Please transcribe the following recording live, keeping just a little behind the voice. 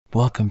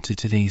Welcome to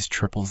today's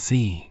Triple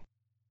Z.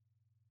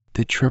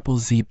 The Triple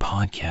Z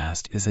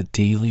podcast is a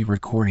daily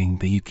recording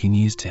that you can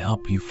use to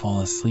help you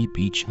fall asleep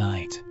each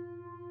night.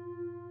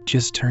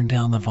 Just turn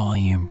down the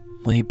volume,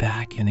 lay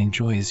back, and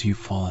enjoy as you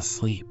fall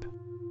asleep.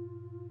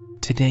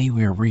 Today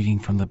we are reading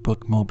from the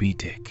book Moby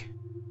Dick.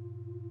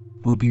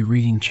 We'll be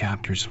reading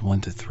chapters 1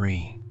 to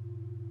 3.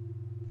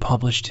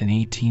 Published in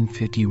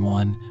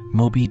 1851,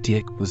 Moby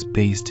Dick was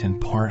based in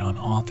part on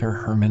author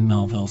Herman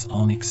Melville's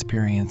own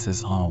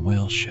experiences on a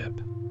whale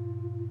ship.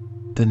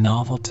 The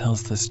novel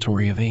tells the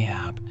story of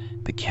Ahab,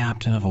 the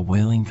captain of a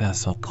whaling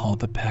vessel called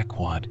the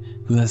Pequod,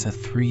 who has a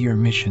 3-year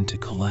mission to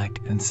collect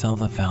and sell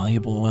the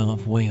valuable oil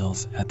of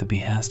whales at the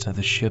behest of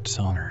the ship's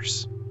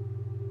owners.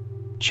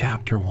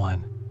 Chapter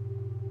 1.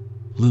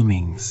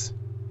 Loomings.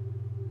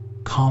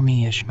 Call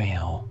me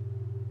Ishmael.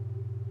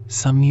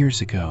 Some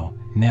years ago,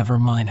 never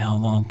mind how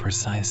long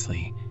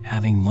precisely,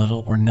 having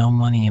little or no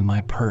money in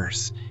my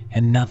purse,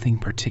 and nothing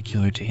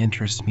particular to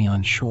interest me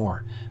on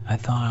shore, I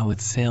thought I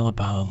would sail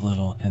about a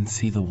little and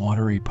see the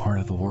watery part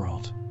of the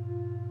world.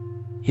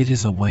 It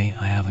is a way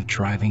I have of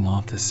driving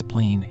off the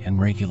spleen and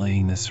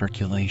regulating the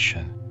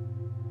circulation.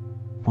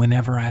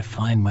 Whenever I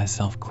find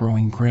myself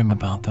growing grim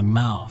about the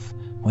mouth,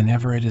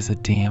 whenever it is a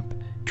damp,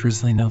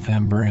 drizzly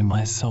November in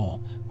my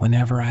soul,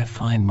 whenever I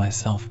find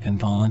myself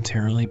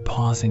involuntarily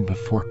pausing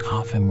before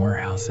coffin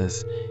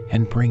warehouses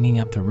and bringing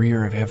up the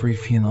rear of every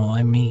funeral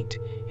I meet,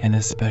 and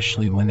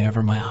especially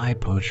whenever my eye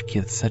poach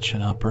gets such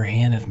an upper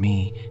hand of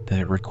me that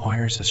it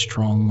requires a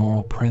strong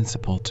moral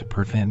principle to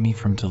prevent me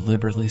from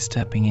deliberately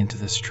stepping into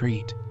the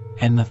street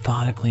and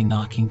methodically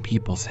knocking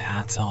people's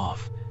hats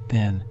off,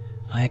 then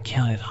I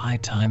account it high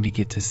time to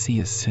get to sea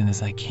as soon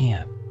as I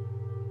can.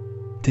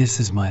 This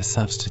is my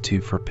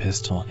substitute for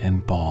pistol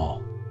and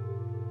ball.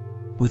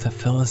 With a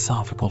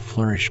philosophical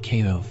flourish,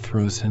 Cato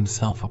throws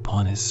himself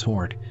upon his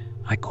sword.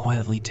 I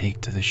quietly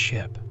take to the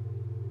ship.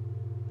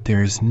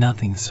 There is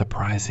nothing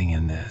surprising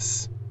in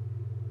this.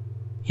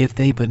 If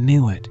they but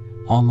knew it,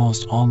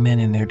 almost all men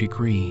in their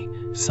degree,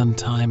 some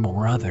time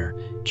or other,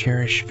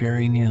 cherish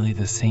very nearly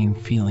the same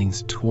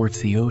feelings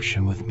towards the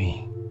ocean with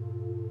me.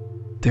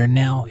 There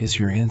now is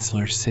your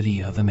insular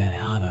city of the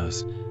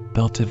Manhattoes,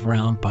 belted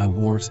round by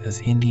wharves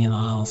as Indian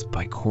Isles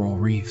by coral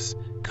reefs.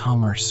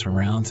 Commerce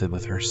surrounds it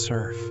with her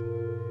surf.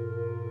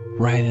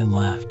 Right and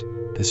left,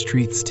 the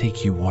streets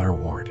take you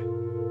waterward.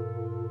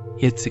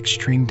 Its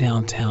extreme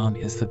downtown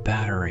is the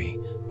Battery,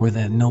 where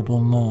that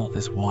noble mole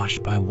is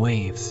washed by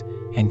waves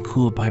and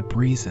cooled by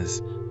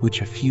breezes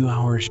which a few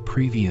hours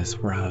previous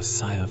were out of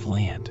sight of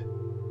land.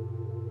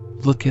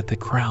 Look at the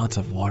crowds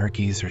of water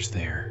gazers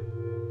there.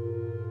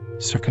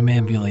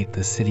 Circumambulate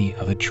the city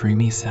of a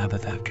dreamy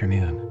Sabbath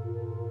afternoon.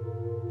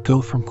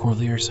 Go from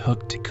Corlear's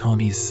Hook to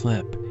Coney's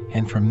Slip,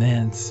 and from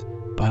thence,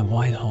 by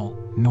Whitehall,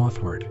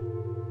 northward.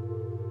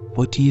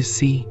 What do you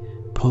see?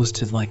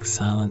 Posted like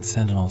silent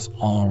sentinels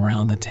all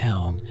around the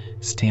town,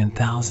 stand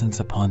thousands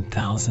upon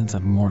thousands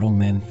of mortal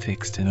men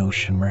fixed in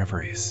ocean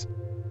reveries.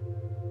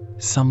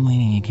 Some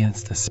leaning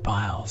against the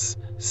spiles,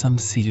 some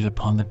seated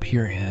upon the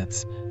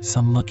pierheads,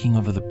 some looking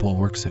over the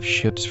bulwarks of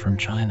ships from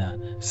China,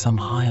 some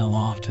high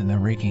aloft in the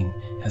rigging,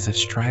 as if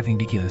striving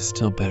to get a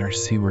still better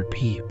seaward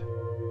peep.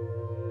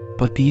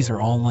 But these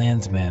are all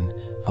landsmen,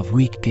 of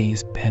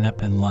weekdays pent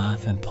up in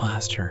lath and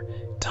plaster,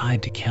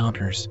 tied to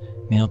counters,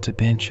 nailed to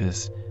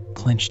benches,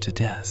 clinched to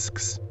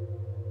desks.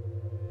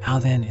 How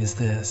then is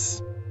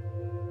this?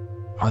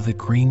 Are the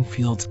green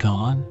fields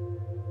gone?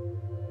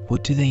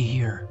 What do they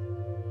hear?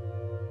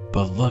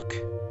 But look,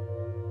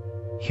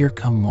 here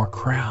come more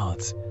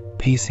crowds,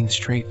 pacing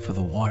straight for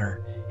the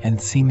water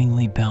and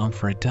seemingly bound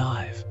for a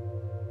dive.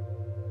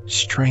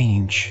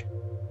 Strange.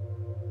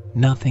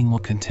 Nothing will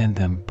content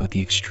them but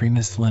the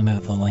extremest limit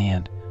of the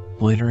land,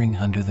 loitering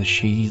under the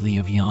shady lee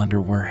of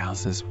yonder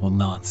warehouses will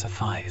not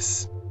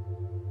suffice.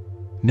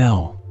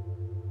 No.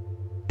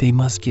 They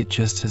must get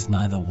just as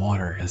nigh the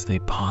water as they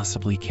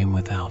possibly can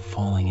without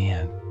falling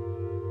in.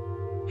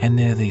 And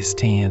there they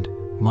stand,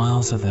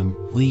 miles of them,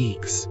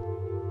 leagues.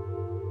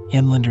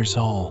 Inlanders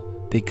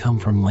all, they come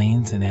from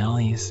lanes and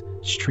alleys,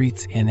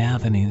 streets and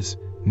avenues,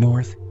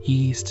 north,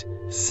 east,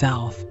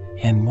 south,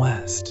 and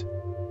west.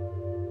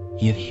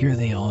 Yet here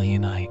they all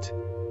unite.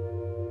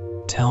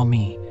 Tell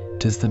me,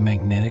 does the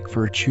magnetic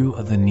virtue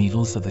of the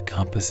needles of the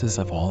compasses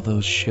of all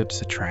those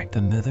ships attract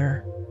them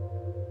thither?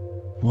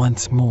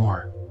 Once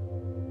more,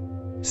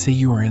 say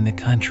you are in the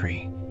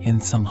country, in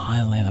some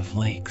highland of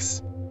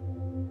lakes.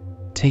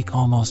 Take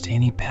almost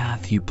any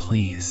path you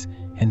please,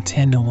 and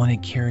 10 to 1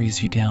 it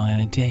carries you down in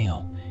a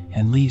dale,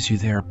 and leaves you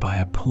there by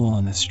a pool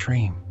in the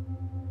stream.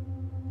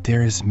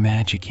 There is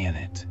magic in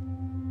it.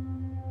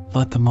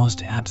 Let the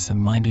most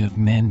absent-minded of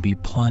men be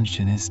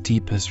plunged in his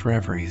deepest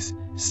reveries,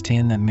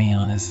 stand that man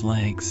on his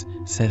legs,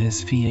 set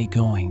his feet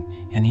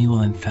a-going, and he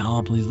will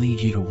infallibly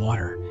lead you to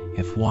water,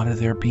 if water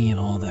there be in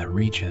all that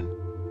region.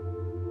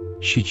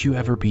 Should you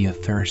ever be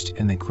athirst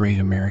in the great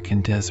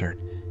American desert,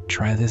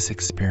 try this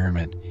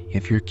experiment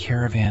if your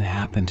caravan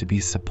happen to be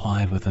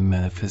supplied with a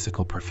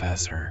metaphysical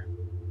professor.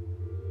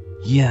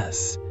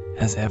 Yes,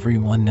 as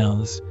everyone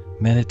knows,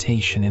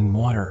 meditation in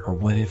water or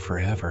wedded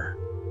forever.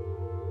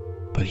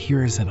 But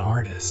here is an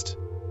artist.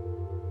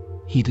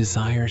 He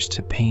desires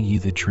to paint you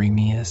the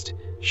dreamiest,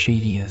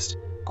 shadiest,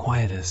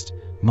 quietest,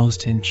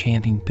 most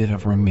enchanting bit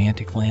of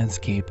romantic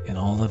landscape in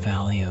all the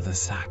valley of the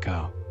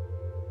Saco.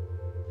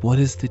 What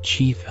is the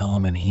chief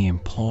element he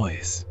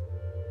employs?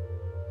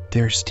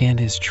 There stand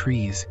his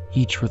trees,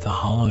 each with a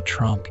hollow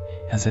trunk,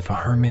 as if a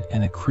hermit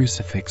and a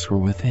crucifix were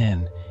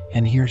within,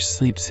 and here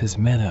sleeps his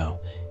meadow,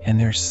 and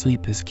there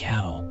sleep his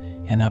cattle,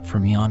 and up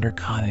from yonder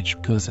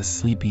cottage goes a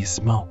sleepy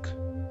smoke.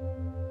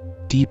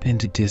 Deep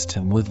into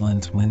distant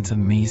woodlands winds a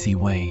mazy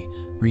way,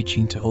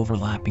 reaching to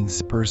overlapping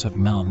spurs of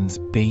mountains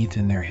bathed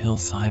in their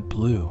hillside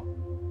blue.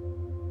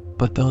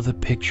 But though the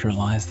picture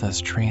lies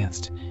thus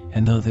tranced,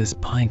 and though this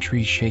pine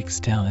tree shakes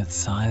down its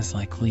sighs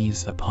like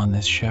leaves upon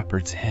this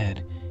shepherd's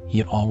head,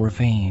 yet all were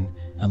vain,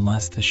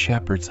 unless the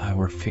shepherd's eye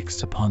were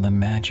fixed upon the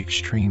magic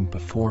stream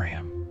before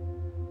him.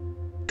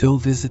 Go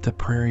visit the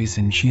prairies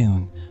in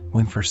June,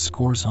 when for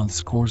scores on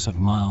scores of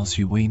miles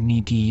you wade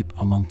knee-deep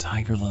among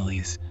tiger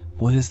lilies.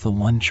 What is the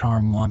one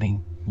charm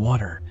wanting?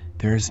 Water.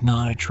 There is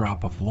not a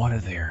drop of water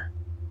there.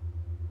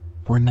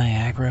 Were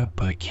Niagara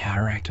but a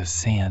cataract of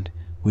sand,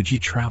 would you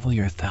travel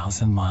your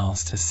 1,000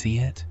 miles to see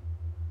it?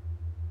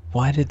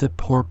 Why did the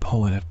poor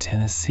poet of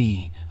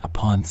Tennessee,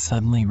 upon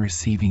suddenly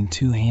receiving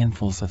 2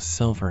 handfuls of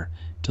silver,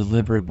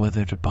 deliberate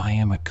whether to buy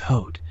him a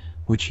coat,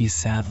 which he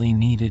sadly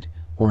needed,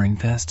 or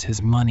invest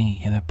his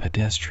money in a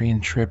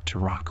pedestrian trip to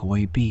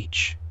Rockaway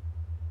Beach?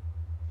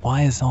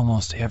 Why is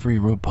almost every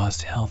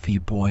robust, healthy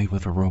boy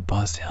with a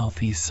robust,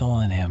 healthy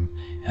soul in him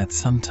at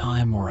some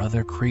time or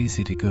other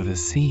crazy to go to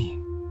sea?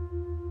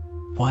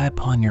 Why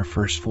upon your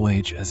first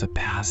voyage as a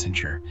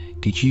passenger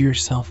did you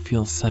yourself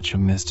feel such a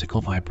mystical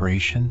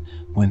vibration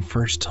when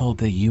first told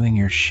that you and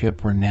your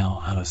ship were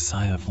now out of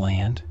sight of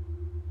land?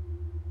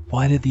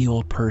 Why did the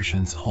old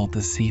Persians hold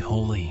the sea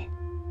holy?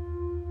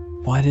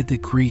 Why did the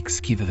Greeks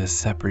give it a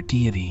separate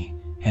deity,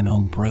 an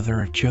own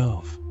brother of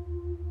Jove?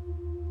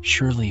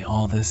 Surely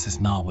all this is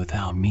not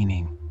without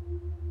meaning.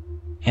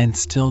 And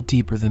still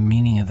deeper the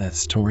meaning of that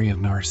story of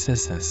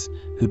Narcissus,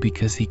 who,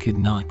 because he could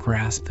not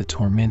grasp the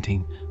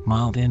tormenting,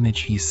 mild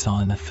image he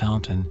saw in the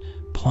fountain,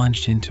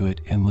 plunged into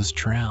it and was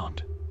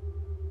drowned.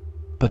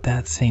 But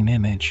that same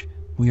image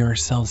we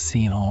ourselves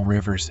see in all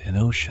rivers and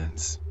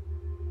oceans.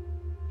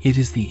 It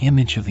is the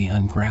image of the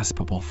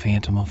ungraspable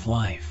phantom of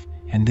life,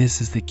 and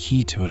this is the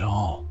key to it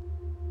all.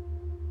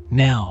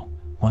 Now,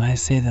 when I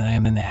say that I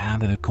am in the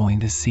habit of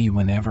going to sea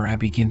whenever I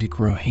begin to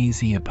grow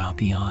hazy about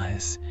the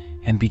eyes,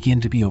 and begin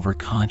to be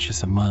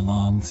overconscious of my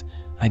lungs,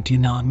 I do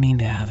not mean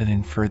to have it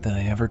inferred that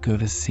I ever go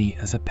to sea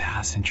as a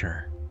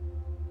passenger.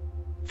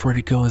 For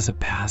to go as a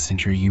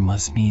passenger you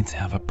must needs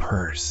have a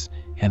purse,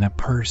 and a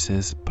purse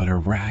is but a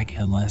rag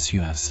unless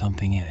you have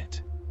something in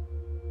it.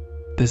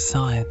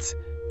 Besides,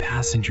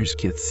 passengers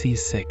get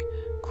seasick,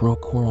 grow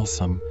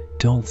quarrelsome,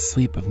 don't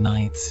sleep of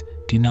nights,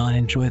 do not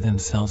enjoy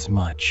themselves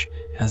much,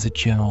 as a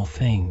general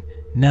thing.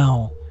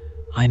 No,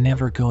 I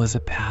never go as a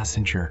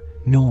passenger,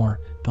 nor,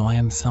 though I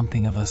am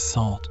something of a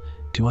salt,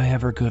 do I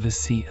ever go to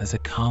sea as a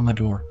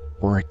commodore,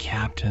 or a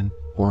captain,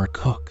 or a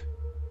cook.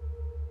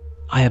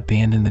 I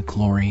abandon the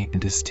glory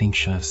and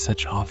distinction of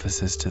such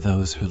offices to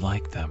those who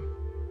like them.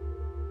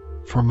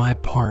 For my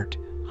part,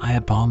 I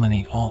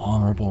abominate all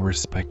honorable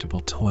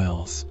respectable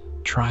toils,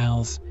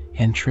 trials,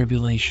 and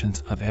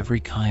tribulations of every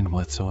kind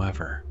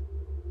whatsoever.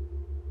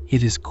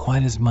 It is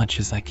quite as much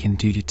as I can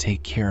do to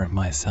take care of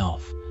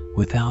myself,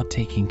 without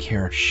taking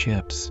care of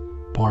ships,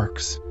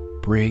 barks,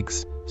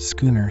 brigs,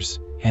 schooners,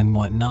 and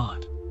what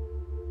not.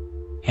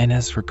 And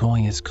as for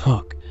going as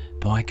cook,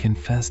 though I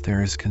confess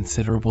there is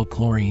considerable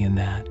glory in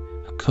that,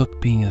 a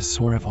cook being a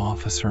sort of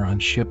officer on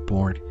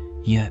shipboard,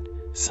 yet,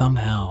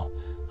 somehow,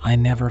 I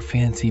never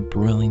fancy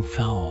broiling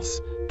fowls,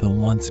 though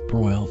once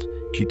broiled,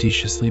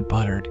 judiciously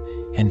buttered,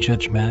 and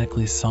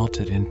judgmatically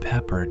salted and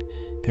peppered,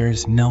 there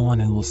is no one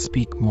who will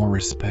speak more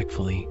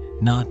respectfully,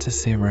 not to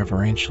say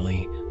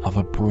reverentially, of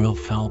a broiled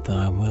fowl than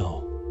I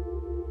will.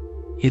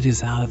 It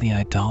is out of the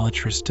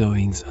idolatrous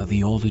doings of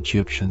the old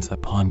Egyptians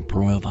upon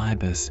broiled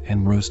ibis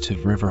and roasted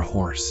river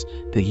horse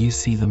that you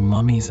see the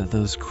mummies of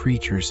those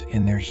creatures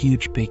in their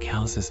huge big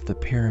houses of the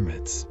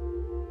pyramids.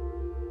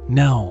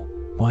 No,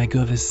 when I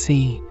go to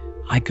sea,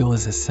 I go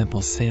as a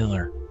simple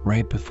sailor,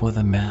 right before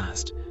the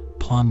mast,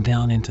 plumb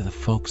down into the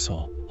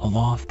forecastle,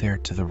 aloft there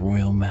to the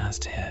royal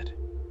masthead.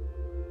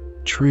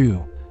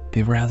 True,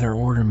 they rather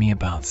order me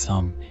about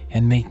some,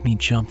 and make me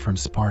jump from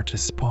spar to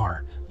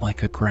spar,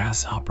 like a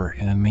grasshopper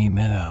in a May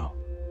meadow.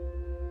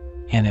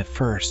 And at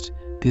first,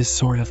 this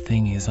sort of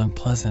thing is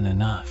unpleasant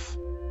enough.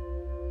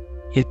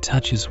 It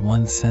touches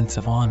one's sense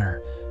of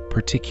honor,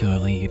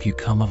 particularly if you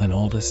come of an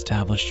old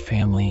established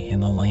family in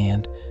the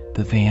land,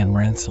 the Van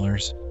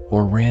Rensselaers,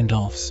 or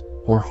Randolphs,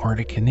 or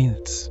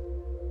Hardicanutes.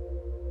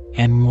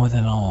 And more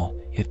than all,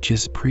 if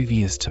just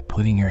previous to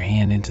putting your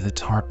hand into the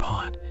tar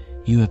pot,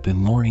 you have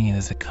been lording it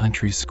as a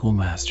country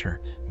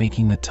schoolmaster,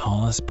 making the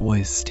tallest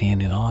boys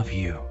stand in awe of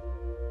you.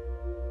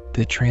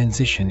 The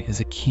transition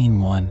is a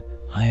keen one,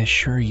 I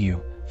assure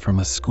you, from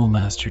a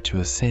schoolmaster to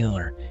a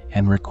sailor,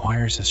 and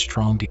requires a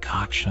strong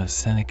decoction of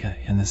Seneca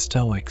and the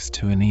Stoics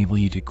to enable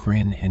you to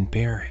grin and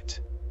bear it.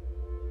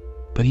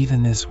 But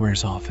even this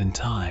wears off in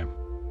time.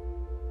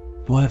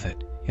 What of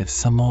it if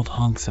some old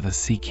hunks of a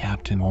sea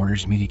captain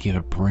orders me to get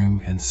a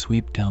broom and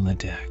sweep down the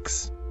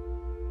decks?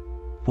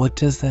 What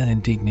does that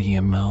indignity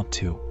amount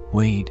to,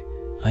 Wade,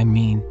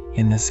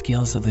 in the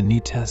scales of the New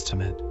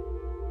Testament?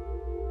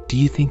 Do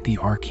you think the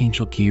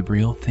Archangel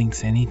Gabriel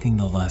thinks anything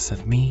the less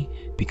of me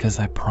because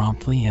I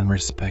promptly and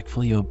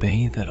respectfully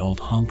obey that old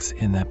hunks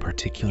in that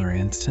particular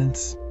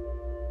instance?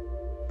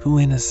 Who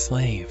ain't a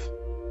slave?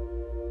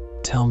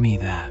 Tell me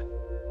that.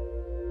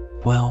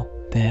 Well,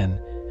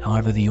 then,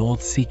 however the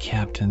old sea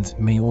captains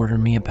may order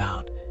me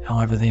about,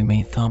 however they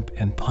may thump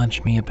and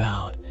punch me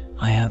about,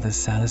 I have the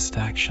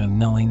satisfaction of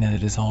knowing that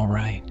it is all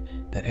right,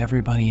 that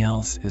everybody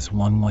else is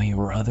one way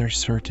or other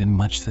certain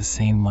much the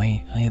same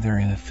way, either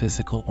in a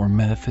physical or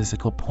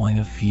metaphysical point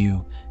of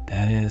view,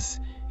 that is,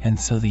 and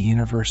so the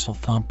universal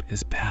thump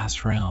is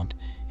passed round,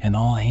 and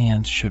all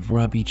hands should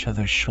rub each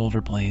other's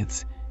shoulder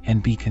blades,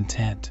 and be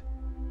content.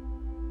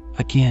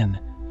 Again,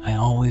 I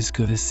always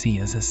go to sea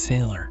as a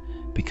sailor,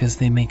 because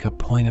they make a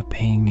point of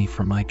paying me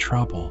for my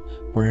trouble,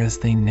 whereas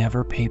they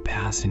never pay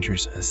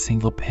passengers a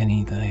single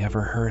penny that I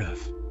ever heard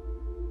of.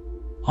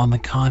 On the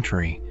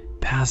contrary,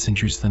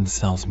 passengers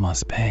themselves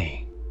must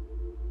pay.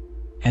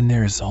 And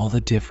there is all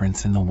the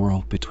difference in the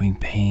world between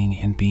paying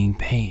and being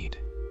paid.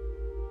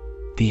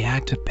 The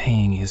act of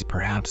paying is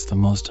perhaps the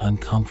most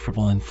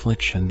uncomfortable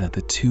infliction that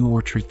the two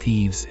orchard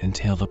thieves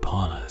entailed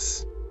upon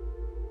us.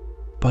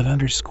 But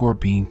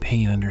being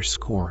paid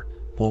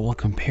what will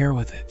compare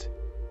with it?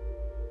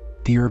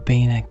 The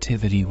urbane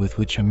activity with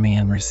which a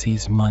man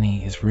receives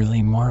money is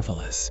really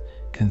marvelous,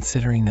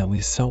 considering that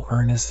we so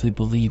earnestly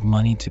believe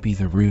money to be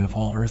the root of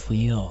all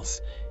earthly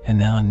ills, and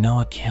that on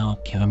no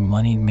account can a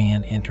moneyed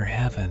man enter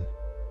heaven.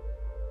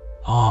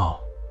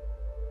 Oh,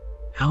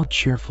 how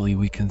cheerfully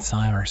we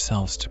consign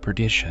ourselves to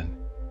perdition.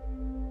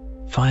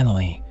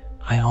 Finally,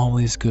 I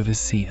always go to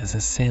sea as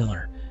a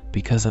sailor,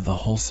 because of the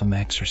wholesome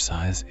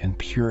exercise and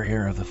pure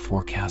air of the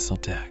forecastle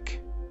deck.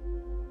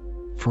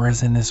 For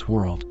as in this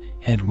world,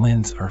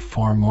 headwinds are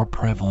far more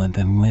prevalent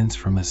than winds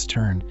from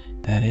astern,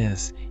 that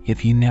is,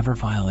 if you never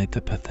violate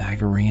the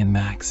Pythagorean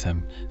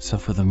maxim, so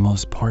for the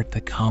most part the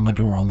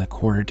Commodore on the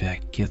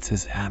quarterdeck gets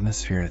his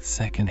atmosphere at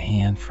second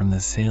hand from the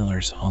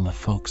sailors on the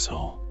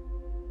forecastle.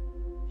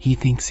 He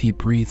thinks he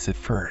breathes it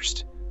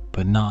first,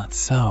 but not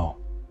so.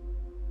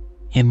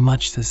 In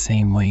much the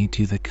same way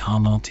do the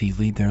commonalty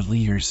lead their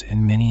leaders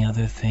in many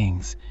other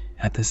things,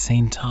 at the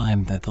same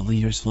time that the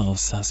leaders little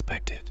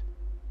suspect it.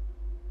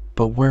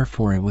 But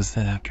wherefore it was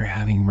that after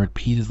having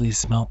repeatedly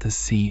smelt the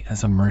sea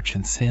as a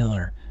merchant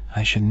sailor,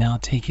 I should now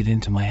take it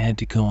into my head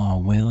to go on a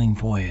whaling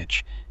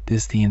voyage,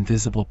 this the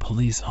invisible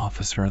police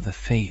officer of the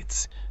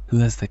fates, who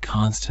has the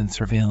constant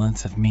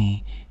surveillance of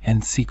me,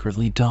 and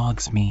secretly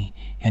dogs me,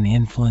 and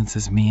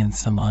influences me in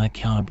some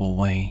unaccountable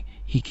way,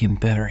 he can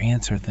better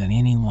answer than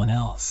anyone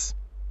else.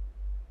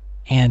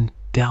 And,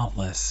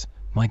 doubtless,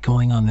 my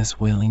going on this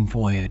whaling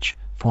voyage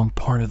formed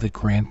part of the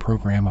grand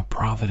program of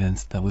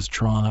Providence that was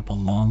drawn up a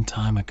long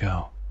time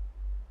ago.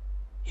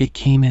 It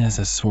came in as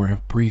a sort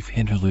of brief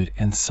interlude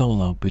and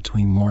solo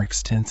between more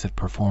extensive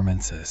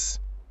performances.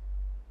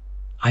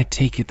 I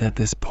take it that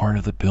this part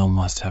of the bill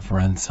must have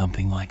run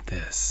something like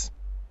this.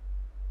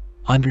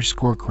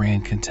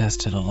 Grand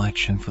contested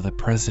election for the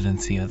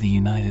presidency of the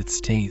United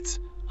States,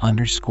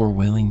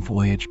 whaling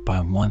voyage by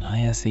one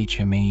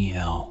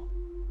ISHMAEL.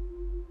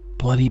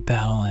 Bloody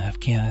battle in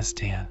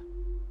Afghanistan.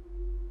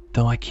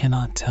 Though I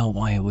cannot tell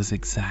why it was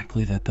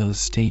exactly that those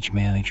stage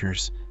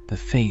managers, the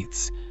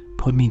fates,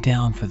 put me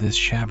down for this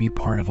shabby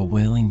part of a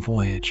whaling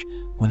voyage,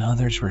 when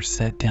others were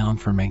set down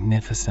for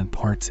magnificent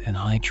parts in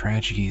high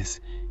tragedies,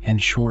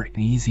 and short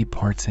and easy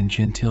parts in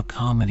genteel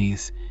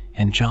comedies,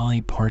 and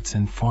jolly parts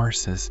in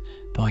farces,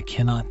 though I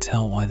cannot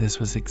tell why this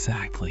was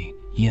exactly,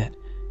 yet,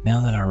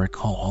 now that I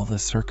recall all the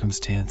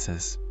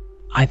circumstances,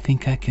 I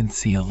think I can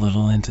see a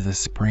little into the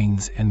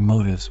springs and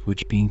motives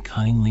which, being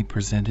cunningly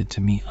presented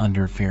to me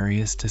under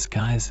various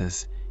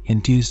disguises,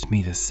 induced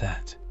me to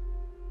set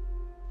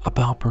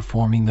about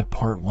performing the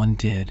part one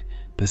did,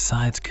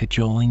 besides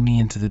cajoling me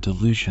into the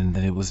delusion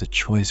that it was a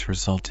choice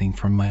resulting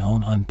from my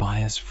own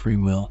unbiased free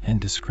will and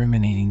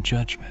discriminating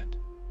judgment.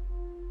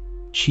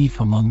 Chief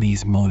among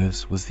these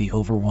motives was the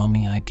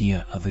overwhelming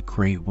idea of the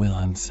great will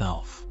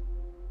himself.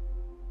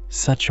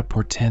 Such a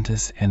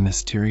portentous and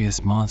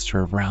mysterious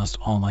monster aroused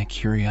all my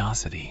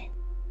curiosity.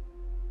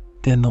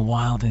 Then the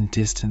wild and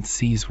distant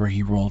seas where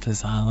he rolled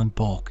his island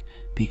bulk,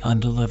 the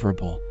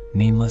undeliverable,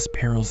 nameless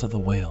perils of the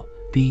whale,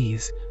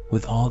 these,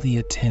 with all the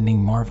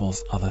attending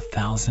marvels of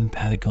 1,000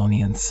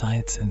 Patagonian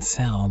sights and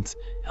sounds,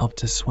 helped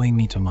to sway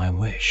me to my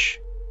wish.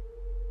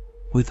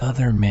 With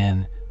other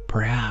men,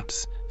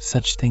 perhaps,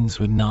 such things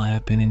would not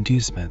have been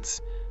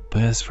inducements,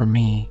 but as for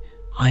me,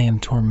 I am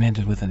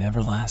tormented with an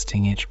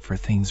everlasting itch for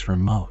things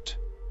remote.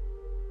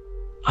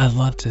 I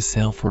love to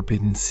sail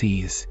forbidden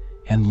seas,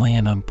 and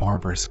land on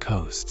barbarous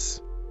coasts.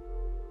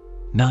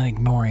 Not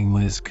ignoring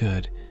what is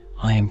good,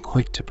 I am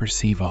quick to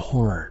perceive a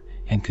horror,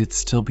 and could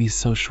still be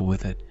social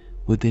with it.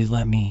 Would they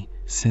let me,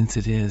 since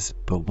it is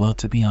but well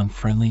to be on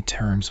friendly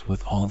terms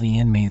with all the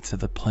inmates of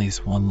the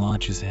place one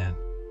lodges in?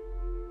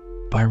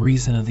 By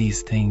reason of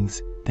these things,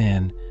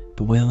 then,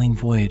 the whaling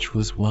voyage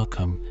was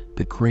welcome.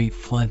 The great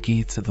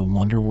floodgates of the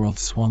wonder world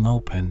swung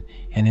open,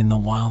 and in the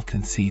wild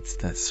conceits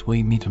that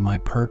swayed me to my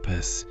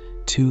purpose,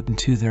 two and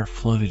two there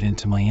floated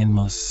into my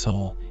inmost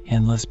soul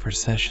endless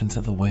processions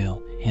of the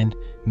whale, and,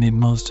 mid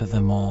most of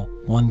them all,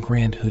 one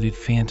grand hooded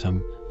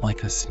phantom,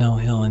 like a snow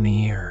hill in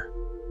the air.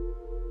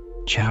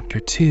 Chapter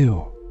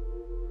 2.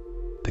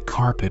 The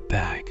Carpet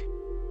Bag.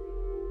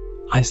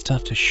 I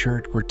stuffed a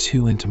shirt or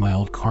two into my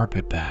old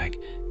carpet bag,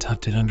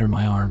 tucked it under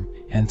my arm,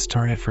 and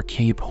started for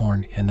Cape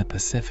Horn and the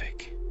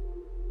Pacific.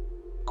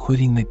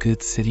 Quitting the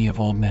good city of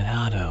Old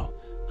Manhattan,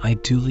 I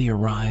duly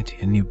arrived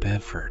in New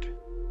Bedford.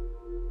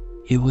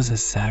 It was a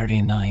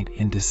Saturday night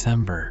in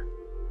December.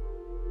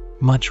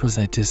 Much was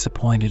I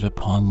disappointed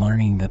upon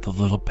learning that the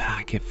little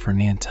packet for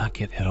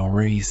Nantucket had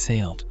already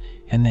sailed,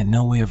 and that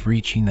no way of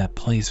reaching that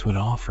place would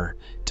offer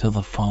till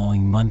the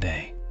following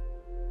Monday.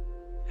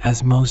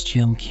 As most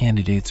young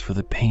candidates for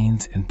the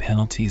pains and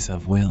penalties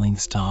of whaling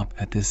stop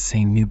at this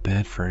same New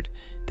Bedford,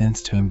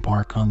 thence to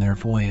embark on their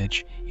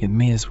voyage, it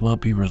may as well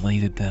be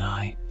related that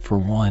I, for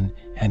one,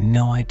 had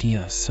no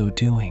idea of so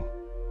doing.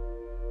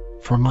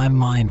 For my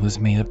mind was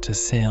made up to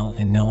sail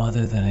in no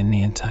other than a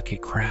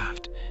Nantucket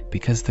craft,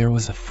 because there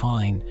was a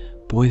fine,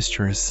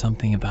 boisterous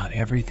something about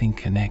everything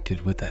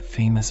connected with that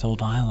famous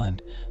old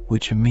island,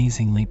 which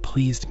amazingly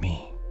pleased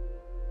me.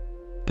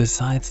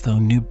 Besides, though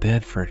New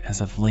Bedford has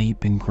of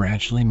late been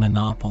gradually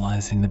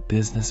monopolizing the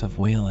business of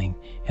whaling,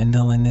 and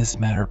though in this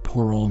matter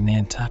poor old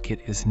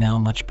Nantucket is now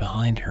much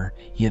behind her,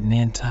 yet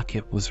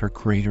Nantucket was her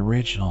great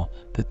original,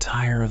 the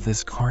Tyre of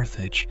this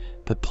Carthage,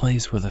 the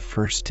place where the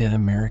first dead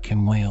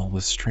American whale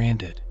was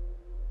stranded.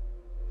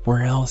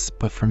 Where else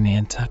but from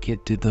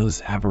Nantucket did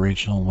those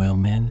aboriginal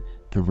whalemen,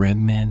 the red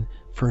men,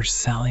 first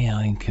sally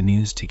out in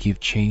canoes to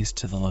give chase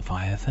to the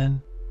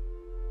Leviathan?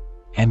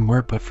 And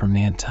where but from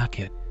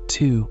Nantucket,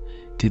 too,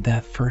 did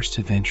that first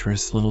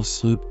adventurous little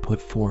sloop put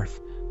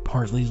forth,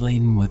 partly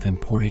laden with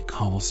imported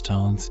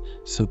cobblestones,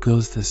 so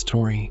goes the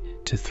story,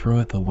 to throw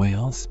at the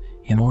whales,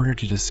 in order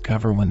to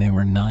discover when they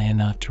were nigh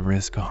enough to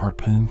risk a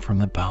harpoon from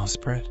the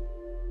bowsprit?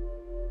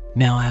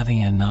 Now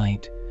having a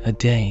night, a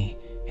day,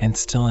 and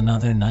still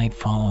another night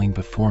following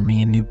before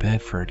me in New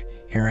Bedford,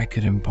 ere I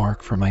could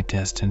embark for my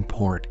destined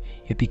port,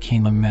 it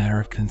became a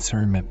matter of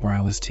concernment where I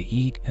was to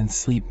eat and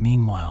sleep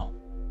meanwhile.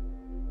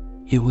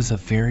 It was a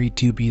very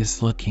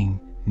dubious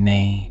looking,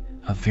 nay,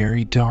 a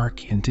very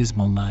dark and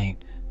dismal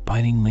night,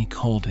 bitingly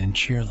cold and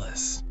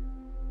cheerless.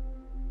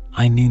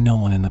 I knew no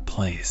one in the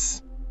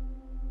place.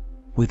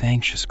 With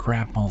anxious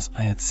grapnels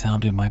I had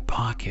sounded my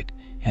pocket,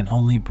 and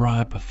only brought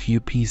up a few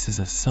pieces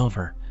of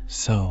silver,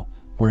 so,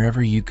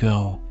 wherever you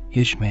go,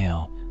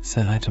 Ishmael,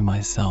 said I to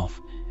myself,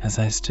 as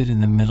I stood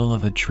in the middle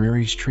of a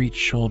dreary street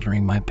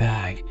shouldering my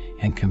bag,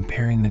 and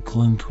comparing the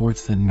gloom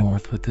towards the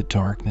north with the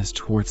darkness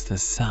towards the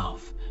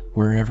south,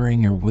 wherever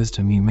in your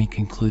wisdom you may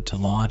conclude to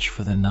lodge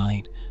for the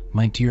night,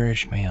 my dear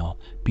Ishmael,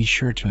 be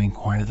sure to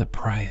inquire the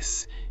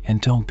price,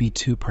 and don't be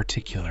too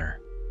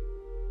particular.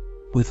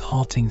 With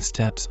halting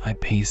steps I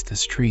paced the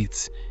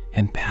streets,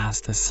 and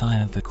passed the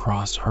sign of the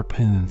crossed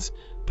harpoons,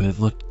 but it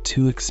looked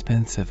too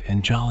expensive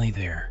and jolly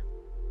there.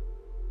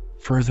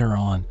 Further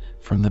on,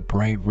 from the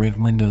bright red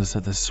windows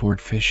of the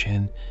Swordfish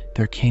Inn,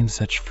 there came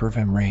such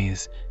fervent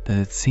rays that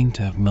it seemed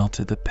to have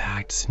melted the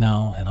packed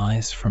snow and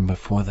ice from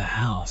before the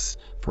house,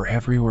 for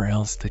everywhere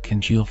else the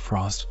congealed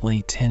frost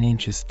lay 10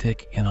 inches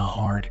thick in a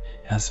hard,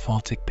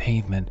 asphaltic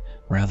pavement,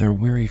 rather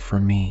weary for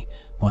me,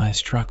 when I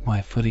struck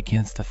my foot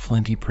against the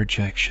flinty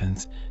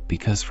projections,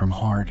 because from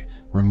hard,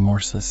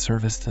 remorseless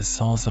service the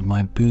soles of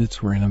my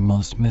boots were in a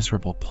most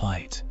miserable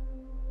plight.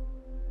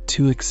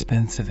 Too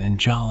expensive and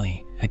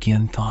jolly,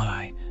 again thought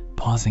I,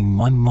 pausing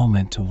one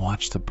moment to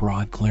watch the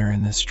broad glare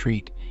in the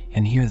street,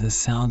 and hear the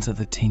sounds of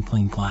the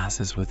tinkling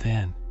glasses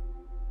within.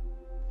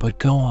 But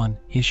go on,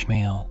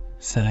 Ishmael,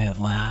 said I at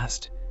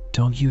last,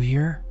 don't you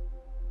hear?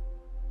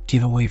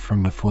 Get away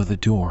from before the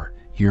door,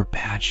 your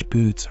patched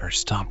boots are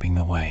stopping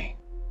the way.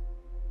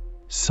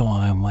 So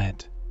on I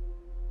went.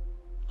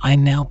 I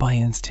now by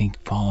instinct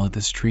followed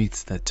the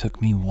streets that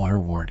took me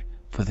waterward,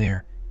 for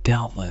there,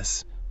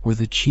 doubtless, were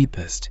the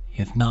cheapest,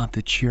 if not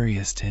the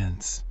cheeriest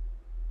inns.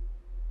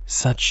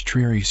 Such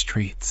dreary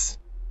streets.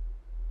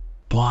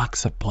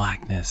 Blocks of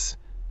blackness,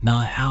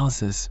 not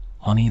houses,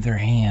 on either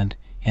hand,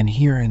 and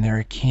here and there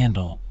a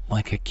candle,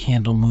 like a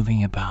candle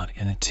moving about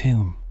in a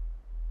tomb.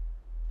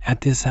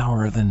 At this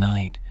hour of the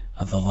night,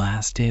 of the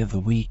last day of the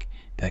week,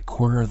 that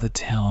quarter of the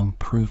town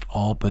proved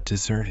all but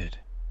deserted.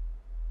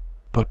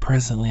 But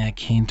presently I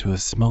came to a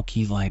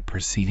smoky light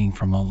proceeding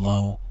from a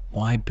low,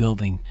 wide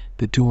building,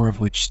 the door of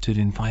which stood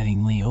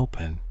invitingly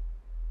open.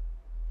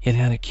 It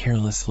had a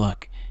careless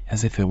look,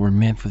 as if it were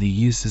meant for the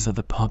uses of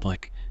the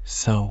public,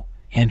 so,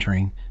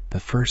 entering, the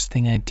first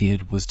thing I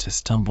did was to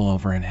stumble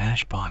over an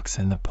ash box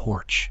in the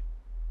porch.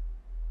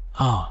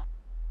 Ah,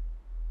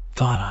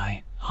 thought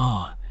I,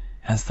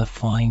 as the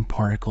flying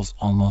particles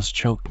almost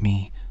choked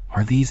me.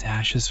 Are these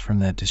ashes from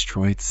that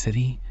destroyed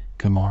city,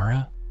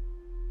 Gomorrah?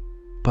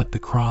 But the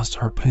crossed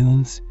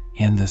harpoons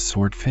and the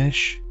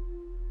swordfish?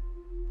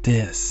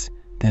 This,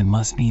 then,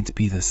 must needs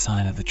be the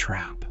sign of the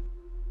trap.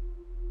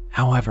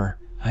 However,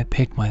 I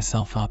picked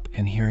myself up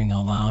and, hearing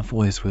a loud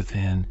voice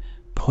within,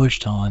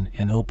 pushed on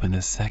and opened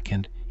a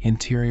second,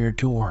 interior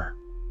door.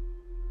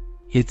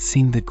 It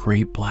seemed the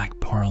great black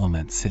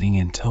Parliament sitting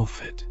in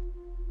Tophet.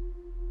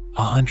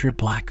 100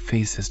 black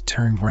faces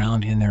turned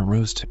round in their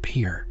rows to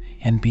peer,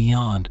 and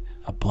beyond,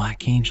 a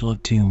black angel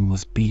of doom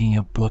was beating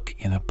a book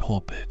in a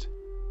pulpit.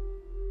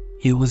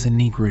 It was a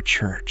Negro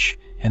church,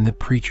 and the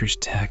preacher's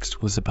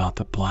text was about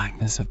the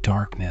blackness of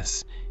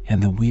darkness,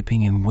 and the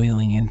weeping and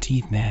wailing and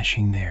teeth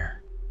gnashing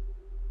there.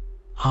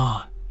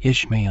 Ah,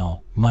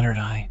 Ishmael, muttered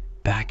I,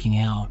 backing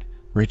out,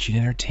 wretched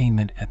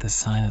entertainment at the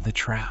sign of the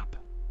trap.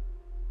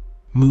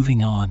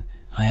 Moving on,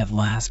 I at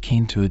last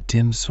came to a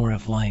dim sort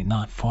of light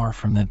not far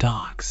from the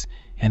docks,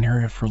 and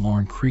heard a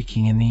forlorn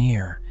creaking in the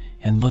air,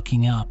 and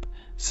looking up,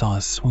 saw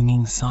a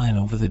swinging sign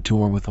over the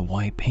door with a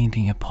white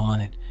painting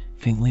upon it,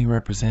 faintly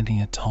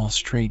representing a tall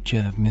straight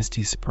jet of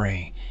misty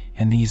spray,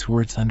 and these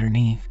words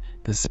underneath: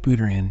 the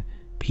Spooter Inn,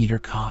 Peter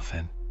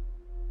Coffin.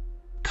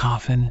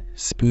 Coffin,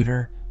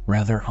 Spooter,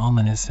 rather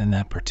ominous in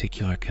that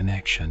particular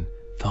connection,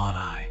 thought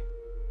I.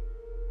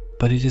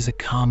 But it is a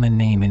common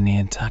name in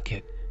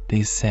Nantucket,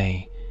 they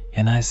say,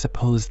 and I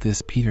suppose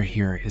this Peter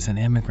here is an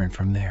emigrant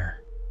from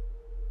there.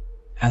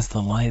 As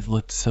the light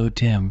looked so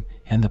dim,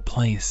 and the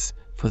place,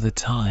 for the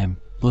time,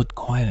 looked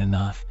quiet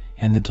enough,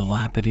 and the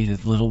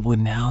dilapidated little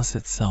wooden house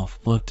itself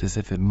looked as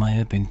if it might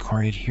have been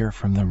carted here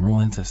from the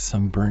ruins of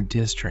some burnt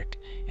district,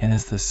 and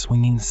as the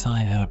swinging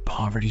sign had a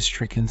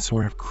poverty-stricken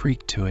sort of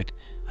creak to it,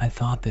 I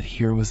thought that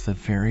here was the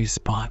very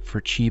spot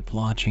for cheap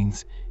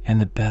lodgings and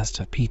the best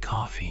of pea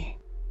coffee.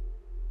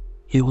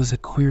 It was a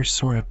queer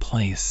sort of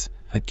place,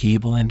 a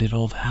gable-ended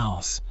old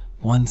house,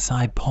 one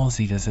side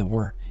palsied as it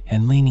were,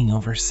 and leaning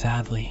over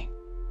sadly.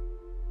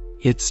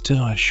 It stood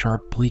on a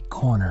sharp bleak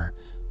corner,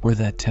 where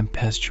that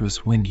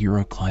tempestuous wind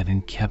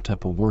Euroclydon kept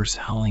up a worse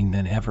howling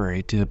than ever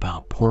it did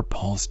about poor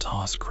Paul's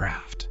tossed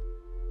craft.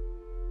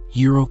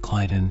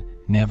 Euroclydon,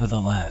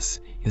 nevertheless,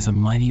 is a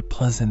mighty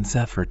pleasant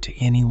zephyr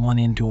to any one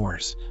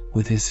indoors,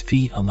 with his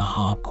feet on the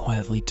hob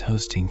quietly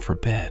toasting for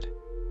bed.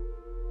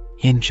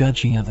 In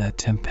judging of that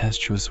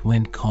tempestuous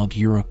wind called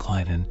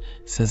Euroclydon,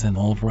 says an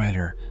old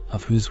writer,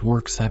 of whose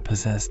works I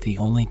possess the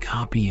only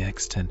copy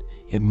extant,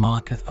 it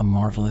maketh a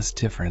marvellous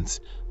difference,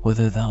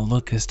 whether thou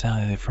lookest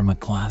out at it from a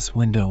glass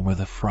window where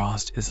the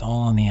frost is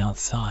all on the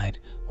outside,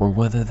 or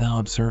whether thou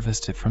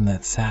observest it from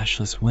that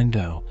sashless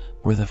window,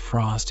 where the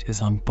frost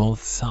is on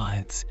both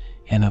sides,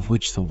 and of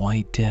which the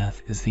white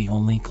death is the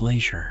only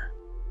glazier.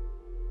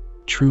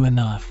 True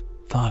enough,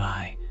 thought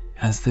I,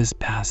 as this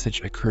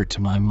passage occurred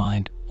to my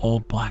mind,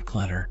 old black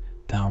letter,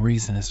 thou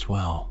reasonest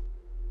well.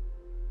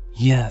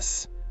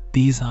 Yes,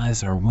 these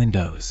eyes are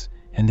windows,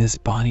 and this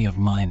body of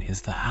mine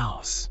is the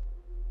house.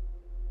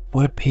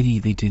 What a pity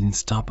they didn't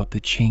stop up the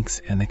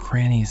chinks and the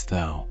crannies,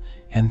 though,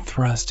 and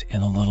thrust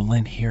in a little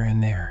lint here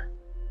and there.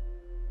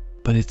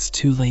 But it's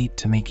too late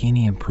to make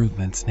any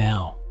improvements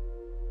now.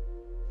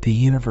 The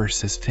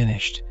universe is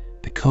finished,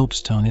 the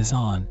copestone is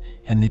on,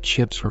 and the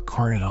chips were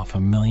carted off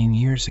 1,000,000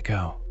 years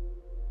ago.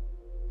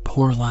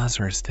 Poor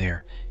Lazarus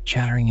there,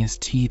 chattering his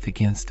teeth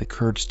against the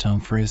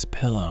curbstone for his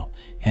pillow,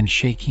 and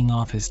shaking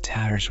off his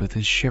tatters with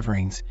his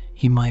shiverings,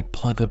 he might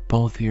plug up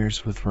both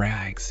ears with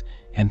rags,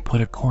 and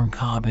put a corn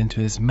cob into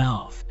his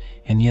mouth,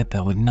 and yet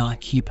that would not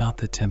keep out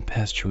the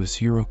tempestuous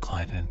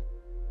Euroclydon.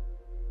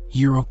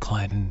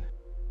 Euroclydon,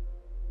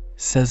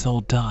 says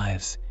old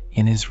Dives,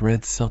 in his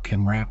red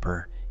silken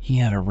wrapper. He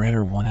had a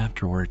redder one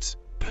afterwards.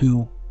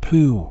 Pooh,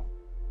 pooh!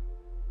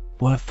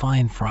 What a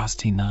fine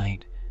frosty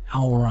night!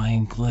 How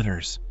Orion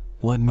glitters!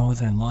 What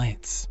northern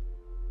lights!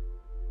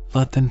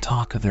 Let them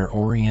talk of their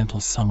oriental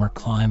summer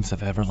climes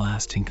of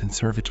everlasting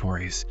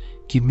conservatories.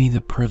 Give me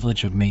the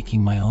privilege of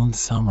making my own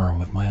summer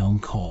with my own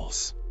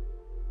coals.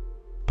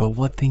 But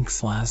what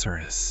thinks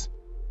Lazarus?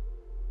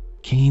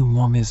 Can he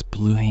warm his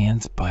blue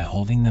hands by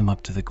holding them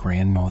up to the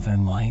grand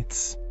northern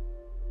lights?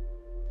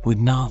 Would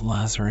not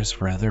Lazarus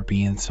rather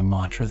be in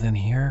Sumatra than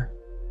here?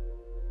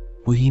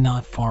 Would he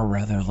not far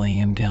rather lay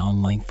him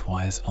down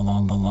lengthwise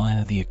along the line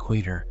of the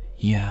equator?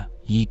 Yeah,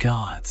 ye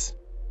gods!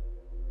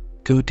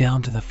 Go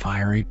down to the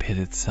fiery pit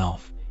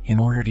itself in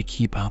order to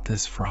keep out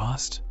this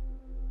frost?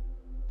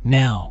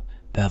 Now,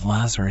 that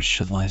Lazarus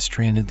should lie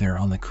stranded there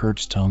on the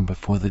curbstone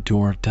before the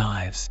door of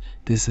Dives,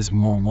 this is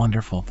more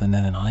wonderful than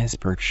that an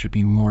iceberg should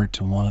be moored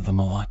to one of the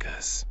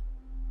Moluccas.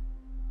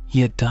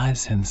 Yet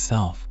Dives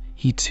himself,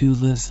 he too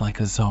lives like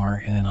a czar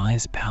in an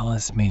ice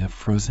palace made of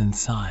frozen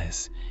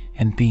sighs,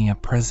 and being a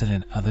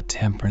president of a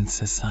temperance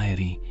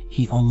society,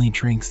 he only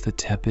drinks the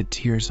tepid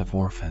tears of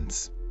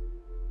orphans.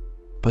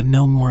 But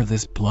no more of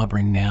this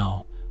blubbering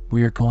now.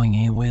 We are going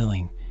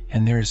a-whaling,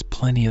 and there is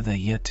plenty of that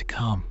yet to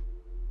come.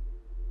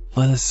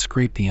 Let us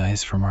scrape the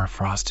ice from our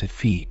frosted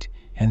feet,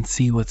 and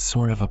see what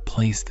sort of a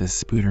place this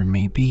Spooter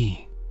may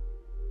be.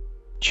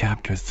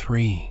 Chapter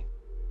 3.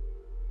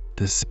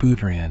 the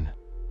Spooder Inn.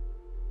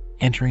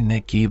 Entering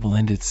that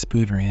gable-ended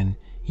Spooder Inn,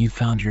 you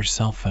found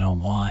yourself in a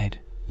wide,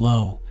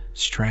 low,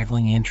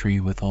 straggling entry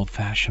with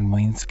old-fashioned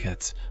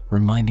wainscots,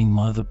 reminding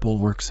one of the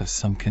bulwarks of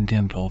some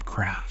condemned old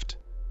craft.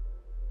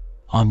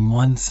 On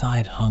one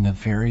side hung a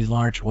very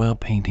large oil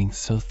painting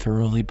so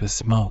thoroughly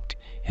besmoked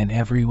and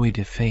every way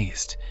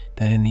defaced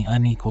that in the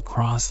unequal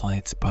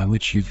crosslights by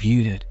which you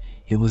viewed it,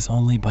 it was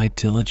only by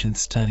diligent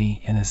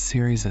study and a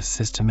series of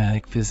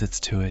systematic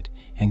visits to it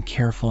and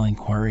careful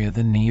inquiry of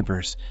the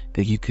neighbors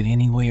that you could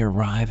anyway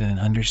arrive at an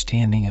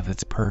understanding of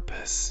its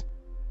purpose.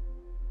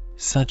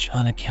 Such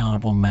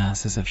unaccountable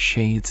masses of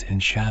shades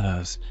and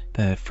shadows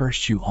that at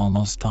first you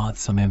almost thought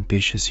some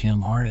ambitious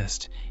young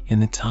artist in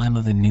the time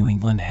of the New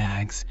England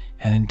hags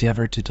had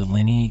endeavored to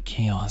delineate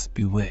chaos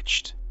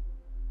bewitched.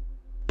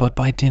 But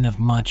by dint of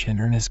much and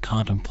earnest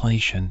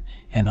contemplation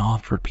and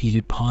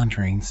oft-repeated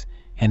ponderings,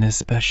 and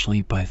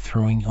especially by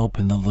throwing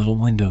open the little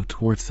window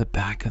towards the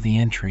back of the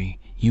entry,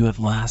 you at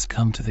last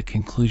come to the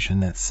conclusion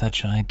that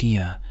such an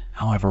idea,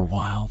 however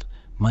wild,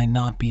 might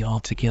not be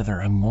altogether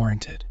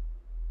unwarranted.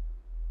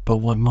 But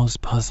what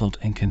most puzzled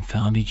and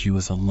confounded you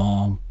was a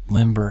long,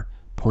 limber,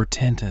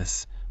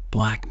 portentous,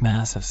 black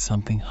mass of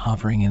something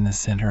hovering in the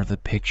center of the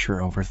picture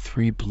over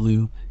three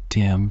blue,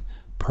 dim,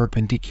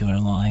 perpendicular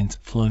lines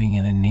floating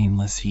in a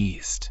nameless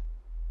yeast.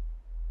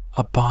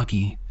 A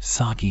boggy,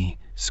 soggy,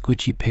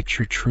 squidgy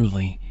picture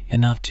truly,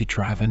 enough to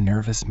drive a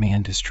nervous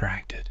man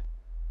distracted.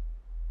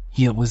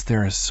 Yet was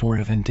there a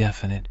sort of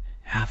indefinite,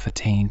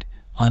 half-attained,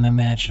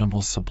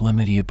 unimaginable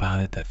sublimity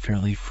about it that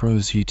fairly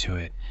froze you to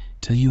it,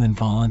 till you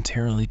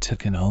involuntarily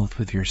took an oath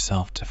with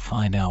yourself to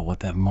find out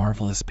what that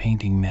marvelous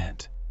painting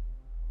meant.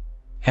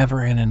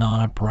 Ever and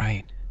anon a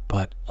bright,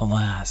 but,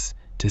 alas,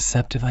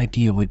 deceptive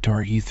idea would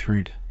dart you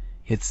through.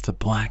 It's the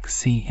Black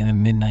Sea in a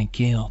midnight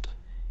gale.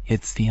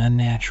 It's the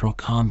unnatural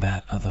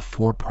combat of the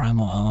four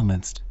primal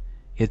elements.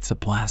 It's a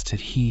blasted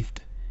heath.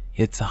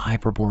 It's a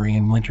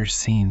Hyperborean winter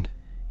scene.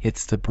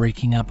 It's the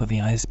breaking up of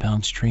the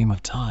icebound stream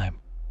of time.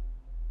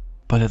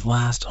 But at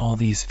last all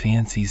these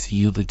fancies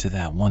yielded to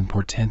that one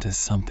portentous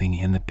something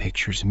in the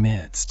picture's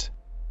midst.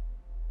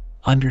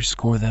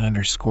 Underscore that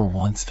underscore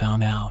once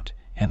found out,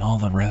 and all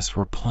the rest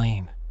were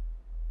plain.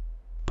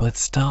 But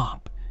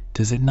stop,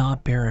 does it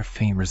not bear a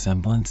faint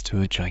resemblance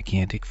to a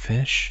gigantic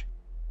fish?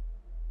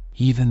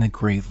 Even the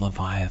great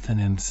Leviathan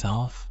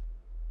himself?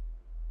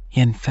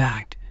 In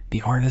fact,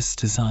 the artist's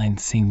design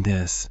seemed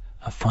this,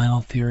 a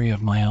final theory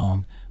of my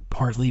own,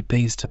 partly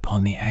based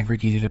upon the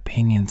aggregated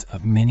opinions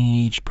of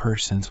many aged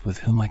persons with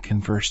whom I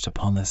conversed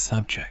upon the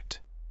subject.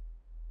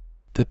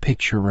 The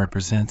picture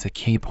represents a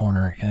Cape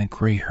Horner in a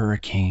great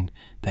hurricane,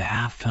 the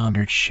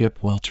half-foundered ship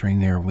weltering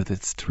there with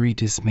its three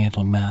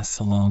dismantled masts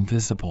alone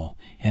visible,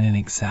 and an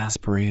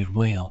exasperated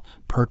whale,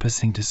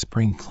 purposing to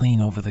spring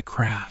clean over the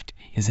craft,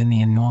 is in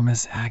the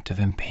enormous act of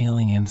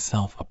impaling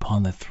himself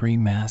upon the three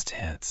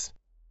mastheads.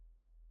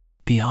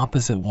 The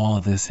opposite wall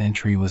of this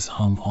entry was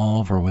hung all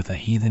over with a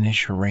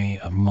heathenish array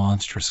of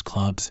monstrous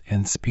clubs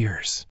and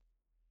spears.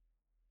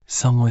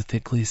 Some were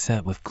thickly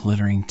set with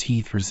glittering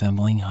teeth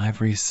resembling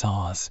ivory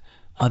saws,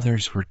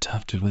 others were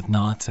tufted with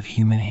knots of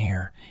human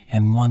hair,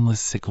 and one was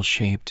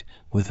sickle-shaped,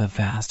 with a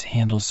vast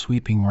handle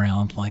sweeping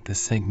round like the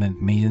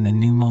segment made in the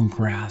new-mown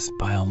grass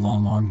by a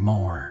long-armed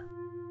mower.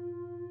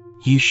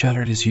 You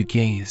shuddered as you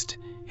gazed,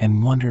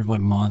 and wondered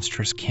what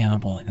monstrous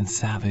cannibal and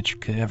savage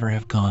could ever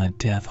have gone at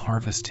death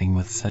harvesting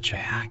with such a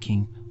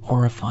hacking,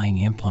 horrifying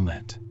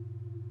implement.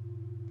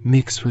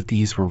 Mixed with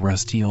these were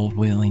rusty old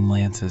whaling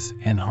lances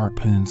and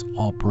harpoons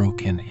all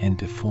broken and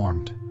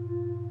deformed.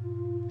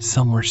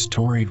 Some were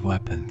storied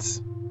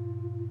weapons.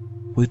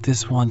 With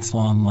this once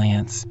long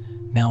lance,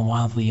 now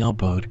wildly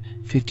elbowed,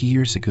 50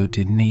 years ago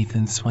did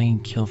Nathan Swain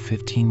kill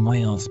 15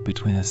 whales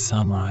between a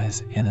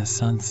sunrise and a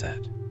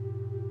sunset.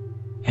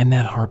 And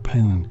that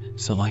harpoon,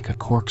 so like a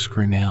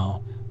corkscrew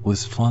now,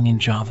 was flung in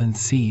Javan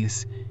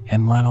seas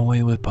and run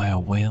away with by a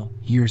whale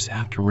years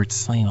afterwards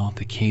slain off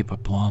the Cape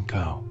of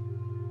Blanco.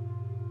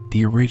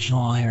 The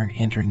original iron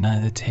entered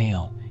nigh the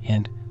tail,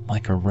 and,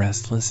 like a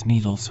restless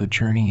needle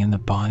sojourning in the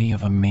body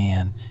of a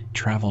man,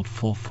 traveled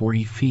full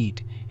 40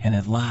 feet, and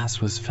at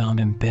last was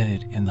found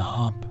embedded in the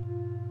hump.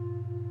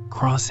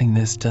 Crossing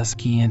this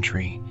dusky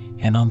entry,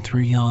 and on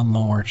through yon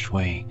low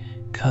archway,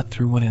 cut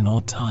through what in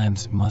old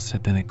times must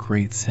have been a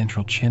great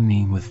central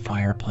chimney with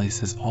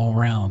fireplaces all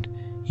round,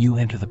 you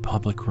enter the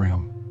public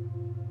room.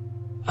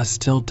 A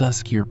still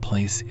duskier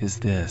place is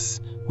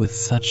this, with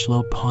such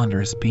low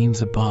ponderous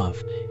beams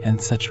above, and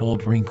such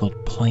old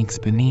wrinkled planks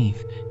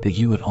beneath, that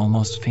you would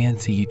almost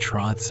fancy you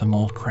trod some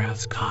old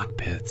craft's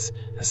cockpits,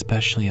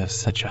 especially of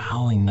such a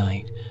howling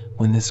night,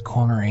 when this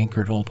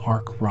corner-anchored old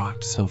ark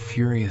rocked so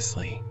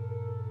furiously.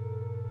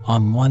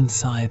 On one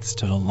side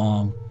stood a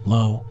long,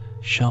 low,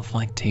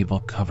 shelf-like table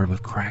covered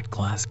with cracked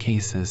glass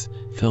cases,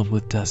 filled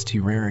with dusty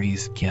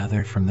rarities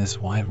gathered from this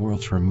wide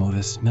world's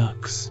remotest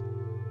nooks.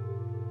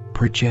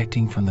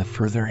 Projecting from the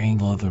further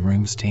angle of the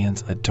room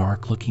stands a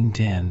dark-looking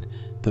den,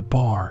 the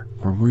bar,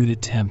 or rude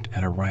attempt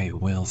at a right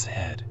whale's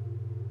head.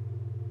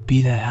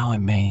 Be that how it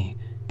may,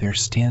 there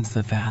stands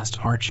the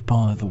vast arched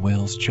bone of the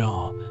whale's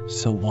jaw,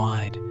 so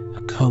wide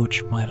a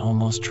coach might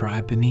almost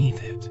drive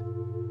beneath it.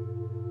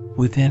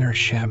 Within are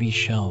shabby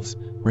shelves,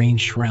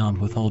 ranged round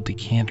with old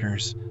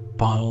decanters,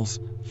 bottles,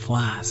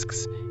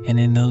 flasks, and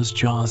in those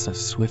jaws of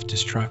swift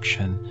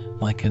destruction,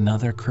 like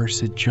another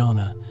cursed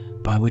Jonah,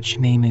 by which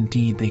name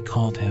indeed they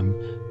called him,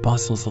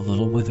 bustles a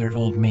little withered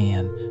old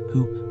man,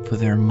 who, for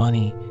their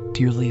money,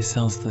 dearly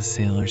sells the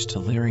sailors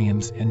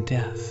deliriums and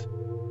death.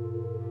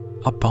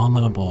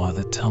 Abominable are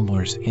the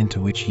tumblers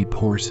into which he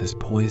pours his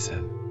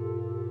poison.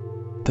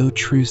 Though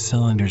true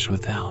cylinders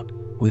without,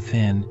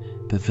 within,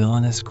 the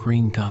villainous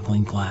green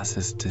goggling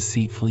glasses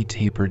deceitfully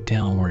taper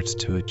downwards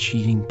to a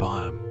cheating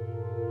bottom.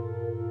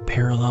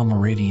 Parallel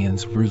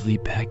meridians rudely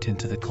pegged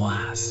into the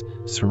glass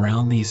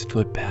surround these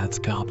footpads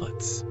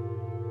goblets.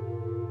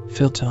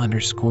 Fill to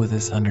underscore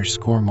this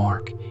underscore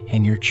mark,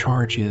 and your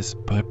charge is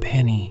but a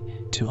penny,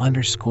 to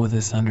underscore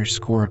this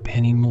underscore a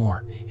penny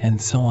more,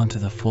 and so on to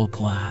the full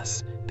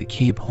glass, the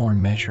Cape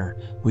Horn measure,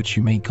 which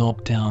you may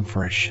gulp down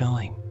for a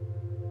shilling.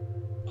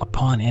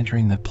 Upon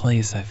entering the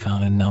place, I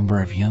found a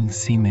number of young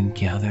seamen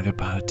gathered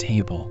about a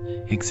table,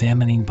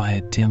 examining by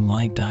a dim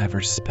light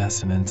divers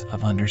specimens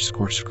of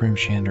underscore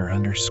scrimshander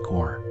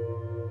underscore.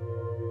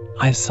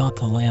 I sought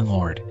the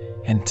landlord,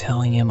 and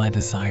telling him I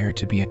desired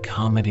to be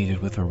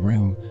accommodated with a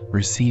room,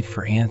 received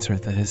for answer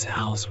that his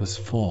house was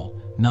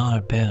full, not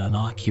a bed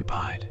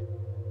unoccupied.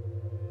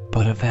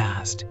 But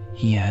avast,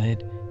 he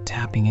added,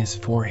 tapping his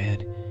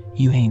forehead,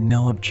 you ain't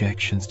no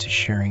objections to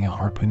sharing a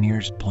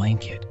harpooneer's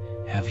blanket,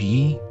 have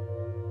ye?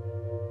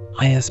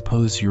 I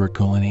suppose you are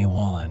going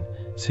AWOL'ing,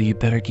 so you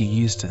better get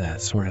used to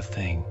that sort of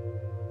thing.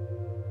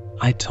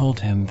 I told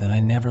him that I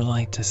never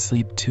liked to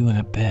sleep two in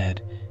a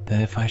bed,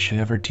 that if I should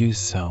ever do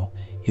so,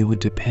 it would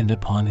depend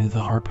upon who the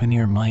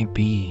harpooneer might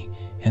be,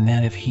 and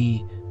that if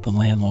he, the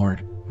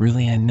landlord,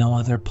 really had no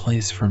other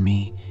place for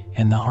me,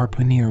 and the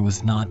harpooneer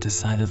was not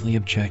decidedly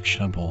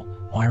objectionable,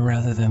 why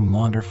rather than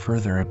wander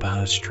further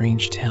about a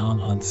strange town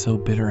on so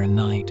bitter a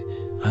night,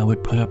 I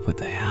would put up with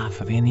the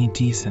half of any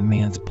decent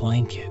man's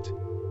blanket.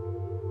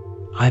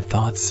 I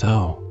thought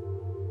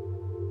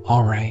so.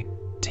 All right,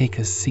 take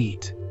a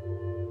seat.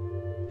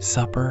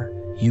 Supper?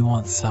 You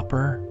want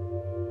supper?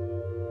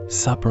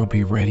 Supper'll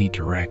be ready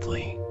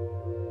directly.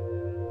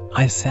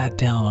 I sat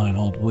down on an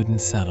old wooden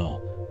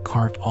settle,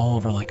 carved all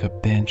over like a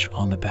bench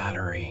on the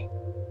battery.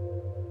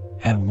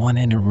 At one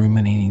end, a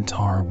ruminating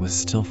tar was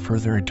still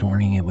further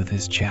adorning it with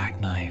his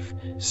jackknife,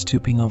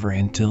 stooping over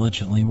and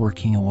diligently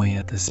working away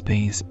at the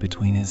space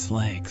between his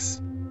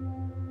legs.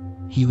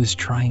 He was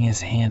trying his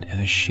hand at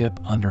a ship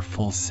under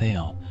full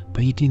sail,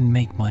 but he didn't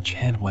make much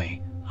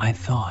headway, I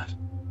thought.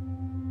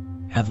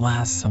 At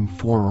last, some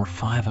 4 or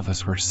 5 of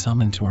us were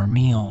summoned to our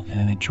meal in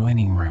an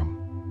adjoining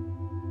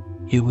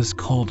room. It was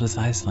cold as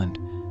Iceland,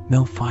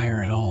 no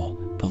fire at all.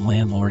 The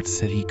landlord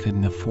said he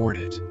couldn't afford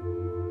it.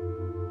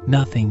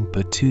 Nothing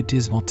but 2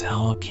 dismal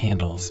tallow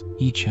candles,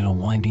 each in a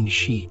winding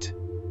sheet.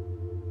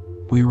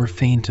 We were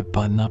fain to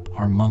button up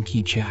our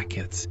monkey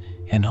jackets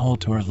and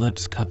hold to our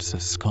lips cups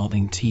of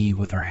scalding tea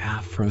with our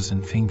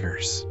half-frozen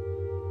fingers.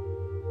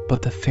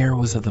 But the fare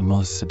was of the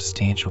most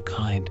substantial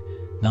kind,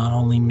 not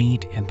only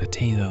meat and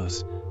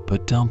potatoes,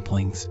 but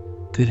dumplings,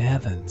 good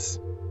heavens!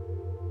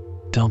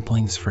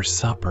 Dumplings for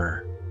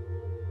supper.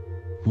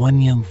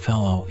 One young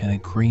fellow in a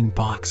green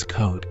box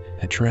coat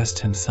addressed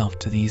himself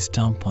to these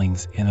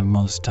dumplings in a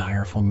most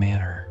direful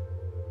manner.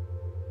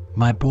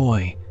 "My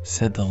boy,"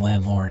 said the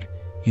landlord,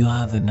 "you'll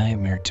have the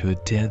nightmare to a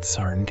dead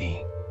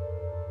sartainty."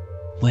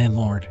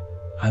 "Landlord,"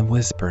 I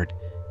whispered,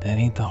 "that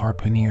ain't the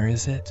harpooneer,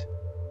 is it?"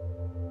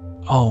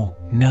 "Oh,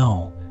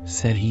 no,"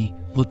 said he,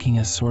 looking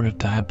a sort of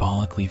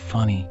diabolically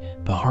funny.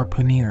 "The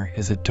harpooneer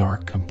is a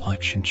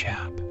dark-complexioned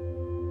chap.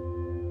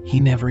 He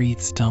never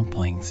eats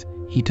dumplings,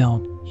 he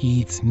don't, he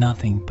eats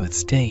nothing but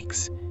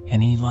steaks,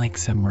 and he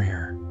likes 'em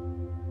rare."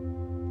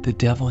 "The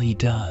devil he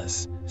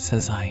does,"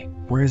 says I.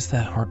 "Where's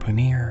that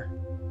harpooneer?"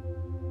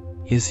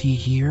 "Is he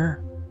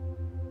here?"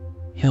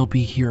 "He'll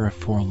be here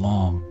afore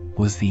long,"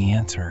 was the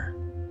answer.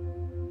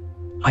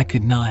 I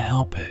could not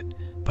help it,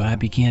 but I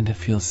began to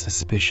feel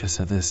suspicious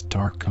of this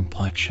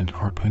dark-complexioned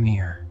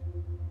harpooneer.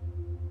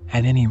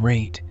 At any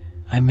rate,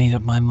 I made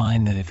up my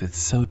mind that if it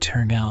so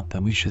turned out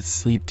that we should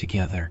sleep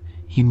together,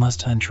 he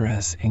must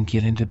undress and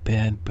get into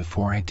bed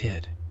before I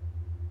did.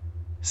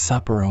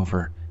 Supper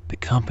over, the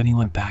company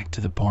went back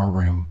to the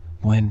bar-room,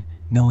 when,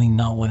 knowing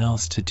not what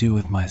else to do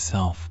with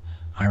myself,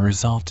 I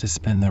resolved to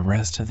spend the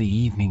rest of the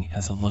evening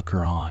as a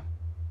looker-on.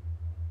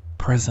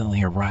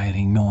 Presently a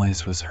rioting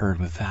noise was heard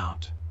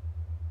without.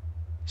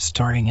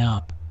 Starting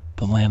up,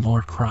 the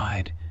landlord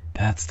cried,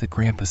 "That's the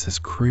Grampus's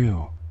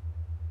crew.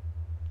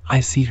 I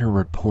see her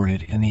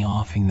reported in the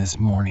offing this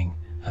morning,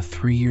 a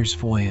 3 years'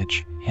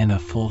 voyage and a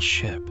full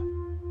ship.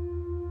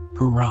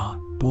 Hurrah,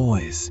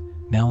 boys,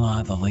 now we'll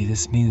have the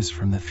latest news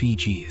from the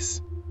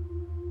Fijis."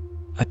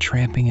 A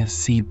tramping of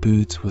sea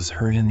boots was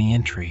heard in the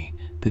entry,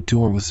 the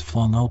door was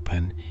flung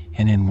open,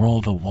 and in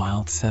rolled a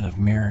wild set of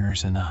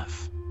mariners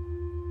enough.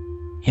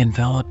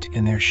 Enveloped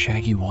in their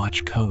shaggy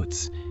watch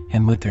coats,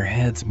 and with their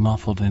heads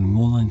muffled in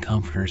woolen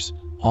comforters,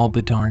 all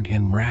bedarned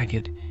and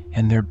ragged,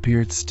 and their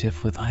beards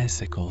stiff with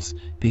icicles,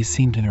 they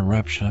seemed an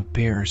eruption of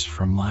bears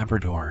from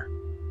Labrador.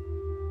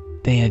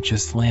 They had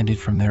just landed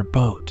from their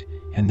boat,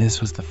 and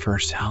this was the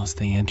first house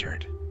they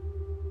entered.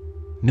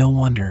 No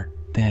wonder,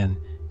 then,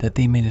 that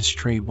they made a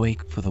straight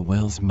wake for the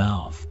whale's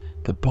mouth,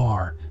 the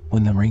bar,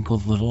 when the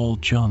wrinkled little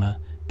old Jonah,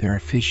 their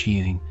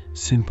officiating,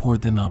 soon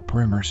poured them out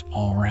brimmers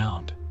all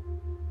round.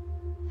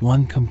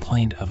 One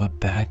complained of a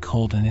bad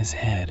cold in his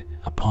head,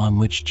 upon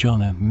which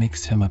Jonah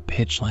mixed him a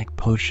pitch-like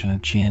potion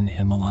of gin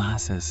and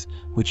molasses,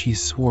 which he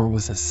swore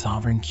was a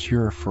sovereign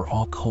cure for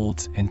all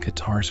colds and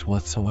catarrhs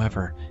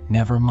whatsoever,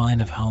 never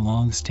mind of how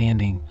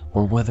long-standing,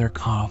 or whether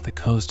caught off the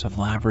coast of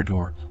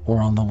Labrador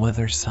or on the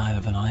weather side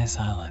of an ice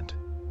island.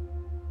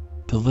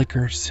 The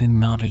liquor soon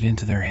mounted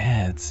into their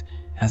heads,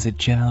 as it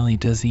generally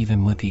does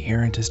even with the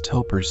errantest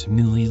topers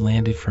newly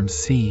landed from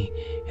sea,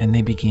 and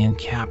they began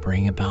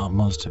capering about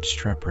most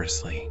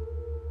obstreperously.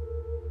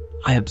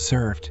 I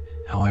observed,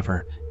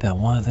 however, that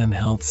one of them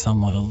held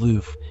somewhat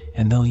aloof,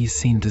 and though he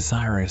seemed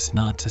desirous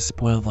not to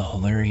spoil the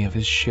hilarity of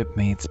his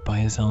shipmates by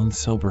his own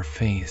sober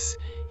face,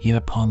 yet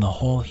upon the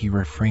whole he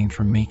refrained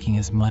from making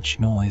as much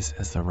noise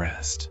as the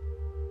rest.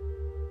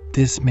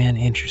 This man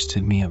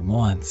interested me at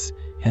once,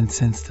 and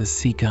since the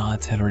sea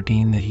gods had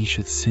ordained that he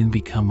should soon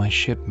become my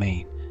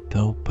shipmate,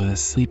 though but a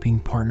sleeping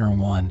partner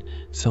one,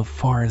 so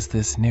far as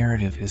this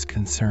narrative is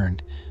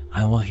concerned,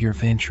 I will here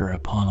venture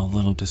upon a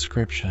little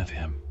description of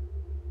him.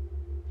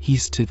 He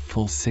stood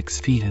full 6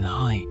 feet in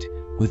height,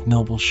 with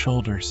noble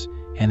shoulders,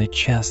 and a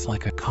chest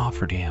like a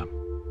cofferdam.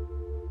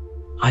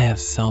 I have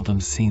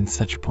seldom seen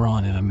such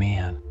brawn in a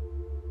man.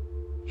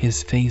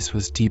 His face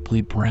was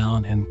deeply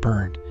brown and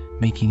burnt,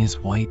 making his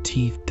white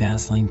teeth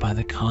dazzling by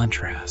the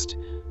contrast,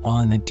 while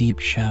in the deep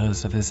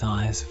shadows of his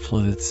eyes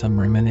floated some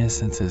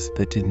reminiscences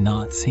that did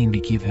not seem to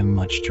give him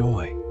much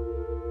joy.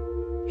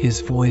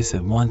 His voice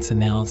at once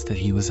announced that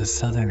he was a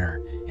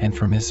Southerner, and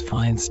from his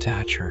fine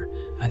stature,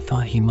 I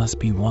thought he must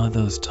be one of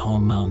those tall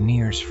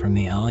mountaineers from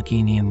the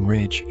Alleghanian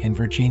Ridge in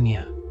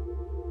Virginia.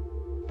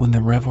 When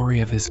the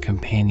revelry of his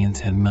companions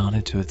had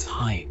mounted to its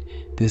height,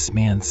 this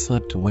man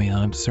slipped away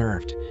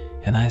unobserved,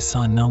 and I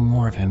saw no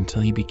more of him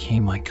till he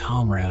became my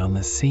comrade on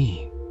the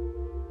sea.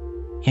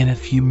 In a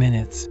few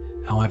minutes,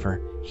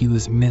 however, he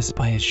was missed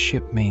by his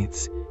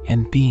shipmates,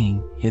 and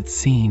being, it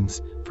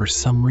seems, for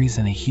some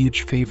reason a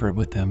huge favorite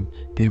with them,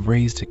 they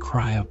raised a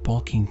cry of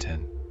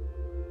Bulkington.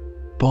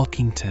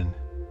 Bulkington!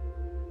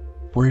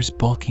 Where's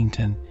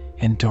Bulkington?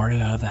 And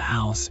darted out of the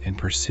house in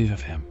pursuit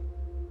of him.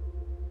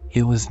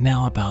 It was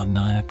now about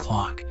 9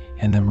 o'clock,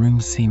 and the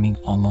room seeming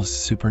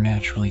almost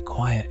supernaturally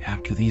quiet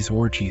after these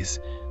orgies,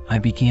 I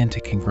began to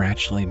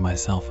congratulate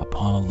myself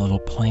upon a little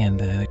plan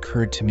that had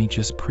occurred to me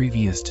just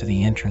previous to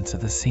the entrance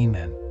of the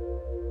seamen.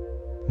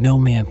 No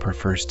man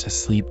prefers to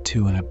sleep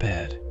two in a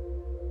bed.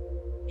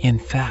 In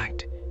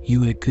fact, you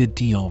would a good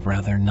deal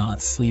rather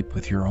not sleep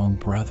with your own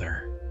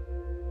brother.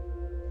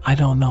 I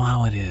don't know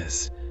how it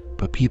is,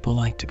 but people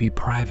like to be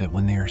private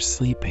when they are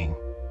sleeping.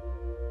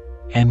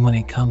 And when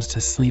it comes to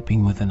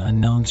sleeping with an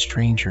unknown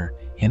stranger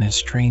in a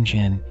strange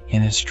inn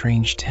in a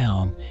strange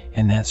town,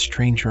 and that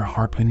stranger a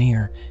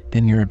harpooner,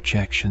 then your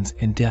objections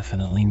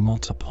indefinitely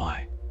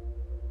multiply.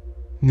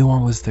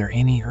 Nor was there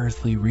any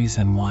earthly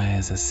reason why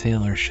as a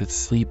sailor should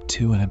sleep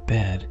two in a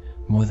bed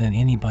more than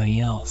anybody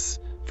else,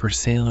 for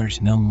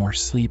sailors no more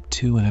sleep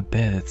two in a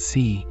bed at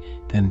sea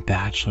than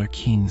bachelor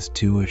kings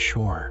do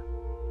ashore.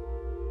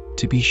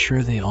 To be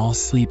sure they all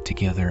sleep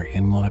together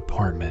in one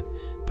apartment,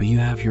 but you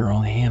have your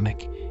own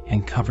hammock,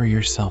 and cover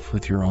yourself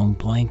with your own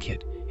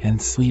blanket,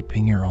 and sleep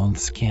in your own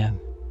skin.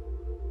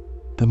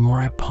 The more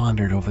I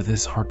pondered over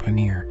this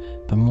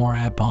harpooner, the more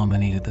I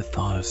abominated the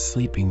thought of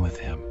sleeping with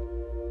him.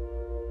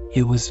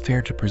 It was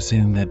fair to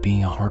presume that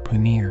being a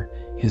harpooner,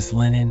 his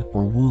linen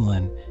or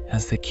woolen,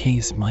 as the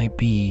case might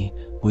be,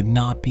 would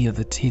not be of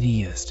the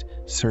tittiest,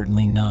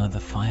 certainly none of the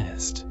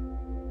finest.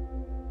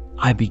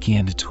 I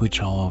began to twitch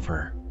all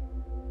over.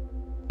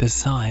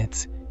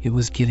 Besides, it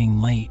was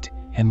getting late,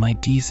 and my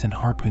decent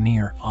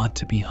harpooner ought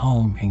to be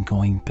home and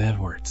going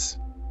bedwards.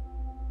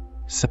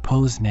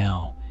 Suppose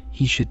now,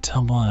 he should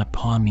tumble in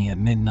upon me at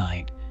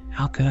midnight,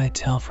 how could I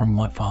tell from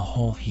what foul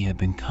hole he had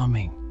been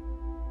coming?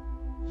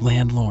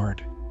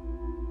 Landlord,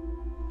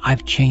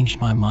 I've changed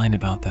my mind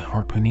about that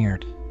harpooner.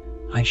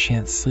 I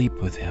shan't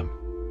sleep with him.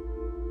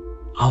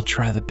 I'll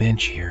try the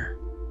bench here.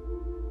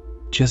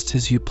 Just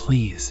as you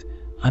please.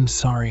 I'm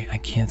sorry I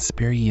can't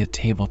spare ye a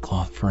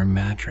tablecloth for a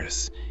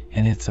mattress,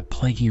 and it's a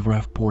plaguey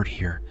rough board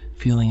here,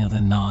 feeling of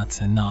the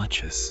knots and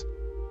notches.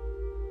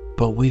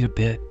 But wait a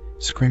bit,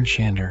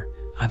 Scrimshander,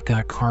 I've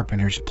got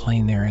carpenters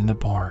playing there in the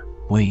bar.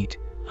 Wait,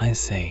 I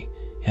say,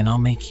 and I'll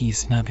make ye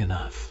snug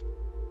enough.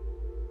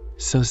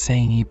 So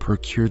saying, he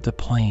procured the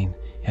plane,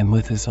 and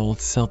with his old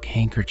silk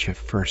handkerchief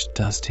first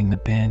dusting the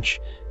bench,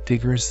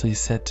 vigorously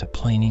set to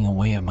planing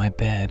away at my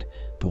bed,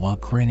 but while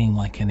grinning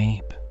like an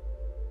ape.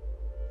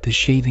 The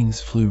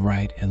shavings flew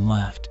right and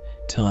left,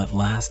 till at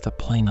last the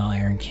plain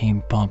iron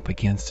came bump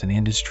against an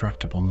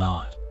indestructible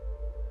knot.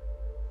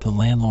 The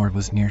landlord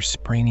was near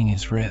spraining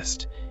his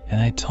wrist,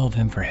 and I told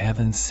him for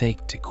heaven's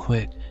sake to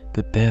quit.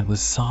 The bed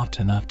was soft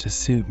enough to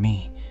suit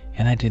me,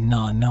 and I did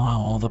not know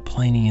how all the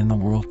planing in the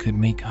world could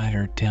make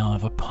either down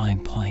of a pine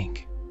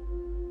plank.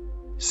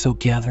 So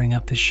gathering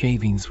up the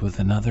shavings with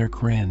another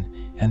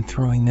grin and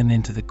throwing them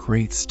into the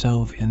great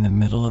stove in the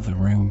middle of the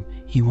room,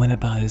 he went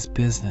about his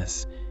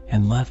business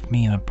and left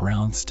me in a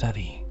brown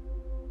study.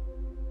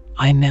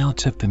 I now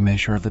took the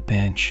measure of the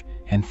bench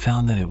and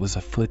found that it was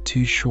a foot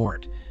too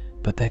short,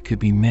 but that could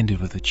be mended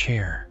with a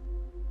chair.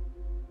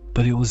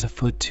 But it was a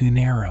foot too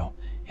narrow,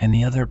 and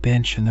the other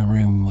bench in the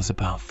room was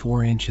about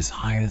 4 inches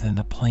higher than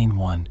the plain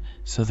one,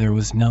 so there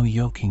was no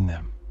yoking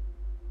them.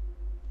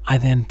 I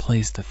then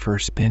placed the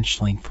first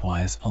bench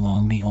lengthwise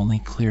along the only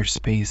clear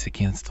space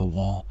against the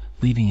wall,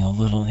 leaving a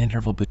little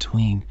interval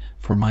between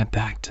for my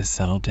back to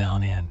settle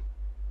down in.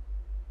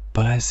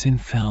 But I soon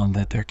found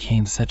that there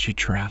came such a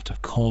draught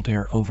of cold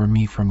air over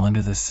me from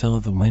under the sill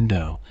of the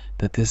window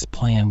that this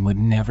plan would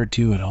never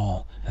do at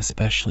all,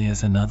 especially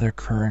as another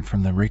current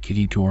from the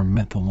rickety door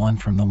met the one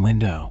from the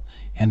window,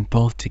 and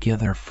both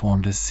together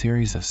formed a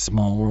series of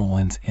small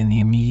whirlwinds in the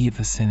immediate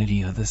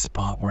vicinity of the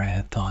spot where I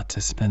had thought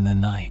to spend the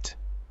night.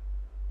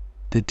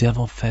 The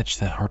devil fetch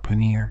that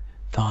harpooner,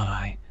 thought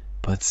I,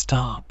 but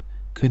stop,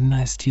 couldn't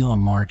I steal a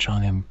march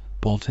on him,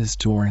 bolt his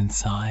door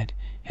inside,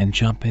 and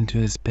jump into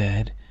his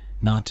bed,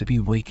 not to be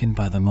wakened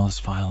by the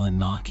most violent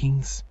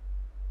knockings?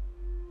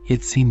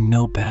 It seemed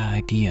no bad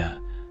idea,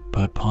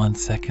 but upon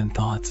second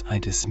thoughts I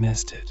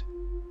dismissed it.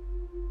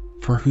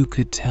 For who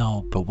could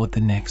tell but what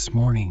the next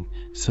morning,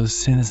 so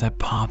soon as I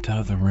popped out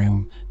of the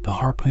room, the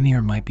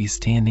harpooner might be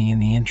standing in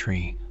the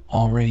entry,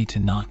 all ready to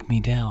knock me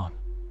down.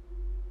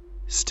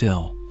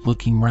 Still,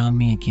 looking round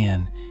me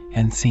again,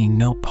 and seeing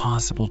no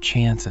possible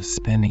chance of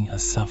spending a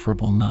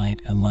sufferable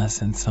night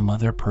unless in some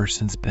other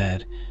person's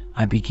bed,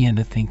 I began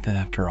to think that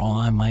after all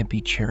I might be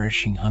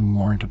cherishing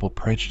unwarrantable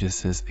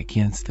prejudices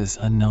against this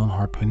unknown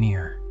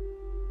harpooner.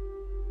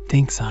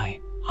 Thinks I,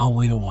 I'll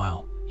wait a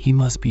while, he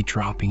must be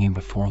dropping in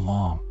before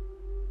long.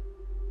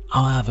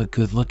 I'll have a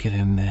good look at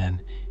him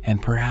then,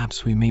 and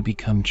perhaps we may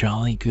become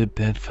jolly good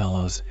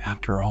bedfellows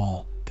after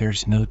all,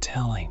 there's no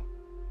telling.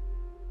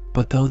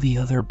 But though the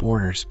other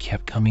boarders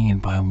kept coming in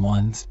by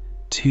 1s,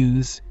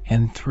 2s,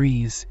 and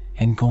 3s,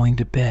 and going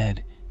to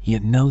bed,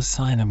 yet no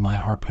sign of my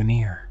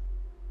harpooner.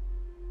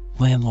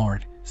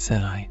 Landlord,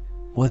 said I,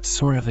 what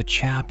sort of a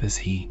chap is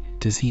he?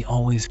 Does he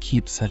always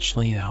keep such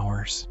late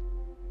hours?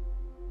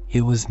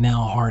 It was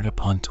now hard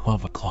upon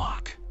 12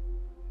 o'clock.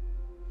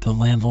 The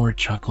landlord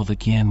chuckled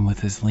again with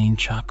his lean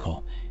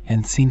chuckle,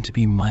 and seemed to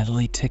be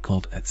mightily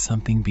tickled at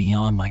something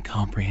beyond my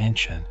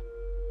comprehension.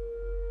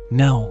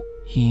 No,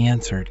 he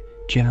answered,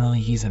 generally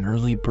he's an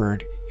early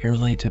bird,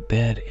 early to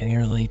bed and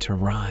early to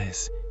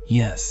rise.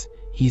 Yes,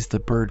 he's the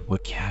bird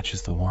what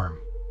catches the worm.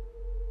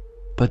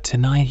 But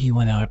tonight he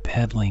went out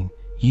peddling,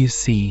 you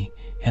see,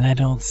 and I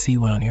don't see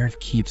what on earth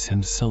keeps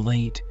him so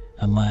late,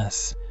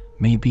 unless,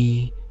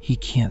 maybe, he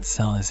can't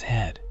sell his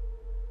head.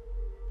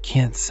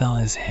 Can't sell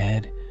his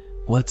head?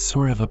 What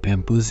sort of a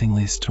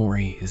bamboozling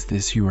story is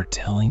this you are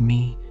telling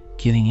me?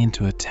 Getting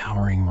into a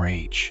towering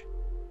rage.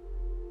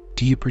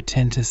 Do you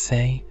pretend to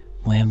say,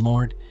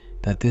 landlord,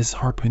 that this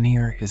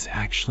harpooner is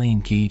actually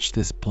engaged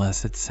this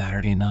blessed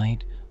Saturday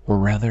night, or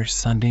rather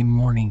Sunday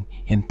morning,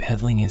 in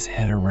peddling his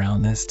head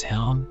around this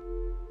town?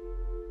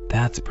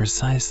 That's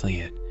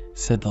precisely it,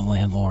 said the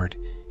landlord,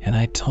 and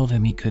I told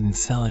him he couldn't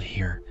sell it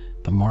here,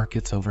 the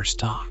market's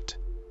overstocked.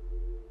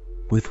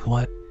 With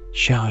what?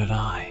 Shouted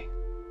I.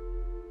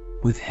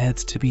 With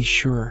heads, to be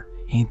sure.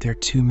 Ain't there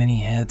too many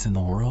heads in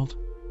the world?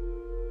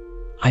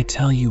 I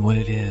tell you what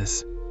it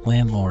is,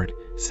 landlord,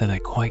 said I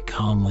quite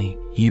calmly,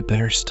 you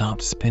better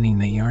stop spinning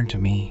the yarn to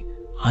me.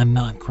 I'm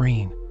not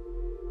green.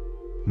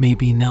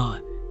 Maybe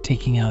not,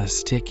 taking out a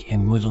stick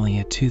and whittling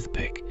a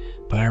toothpick,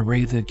 but I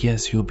rather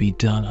guess you'll be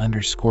done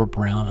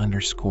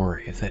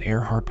 _brown_ if that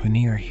air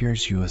harpooner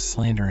hears you a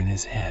slander in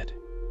his head.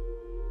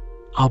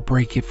 I'll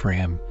break it for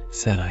him,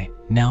 said I,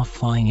 now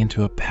flying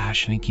into a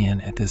passion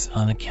again at this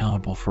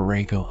unaccountable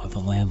farrago of the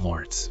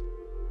landlord's.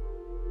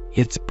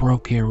 It's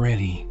broke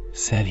already,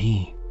 said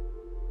he.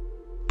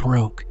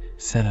 Broke,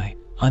 said I,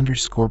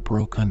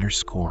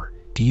 _broke_.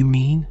 Do you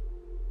mean?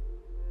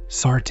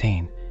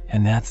 Sartain,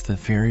 and that's the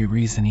very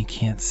reason he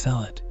can't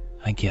sell it,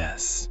 I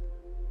guess.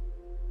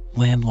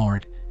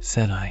 Landlord,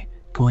 said I,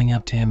 going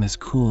up to him as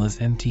cool as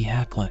empty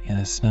hacklet in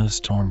a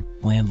snowstorm,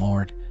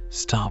 landlord,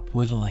 stop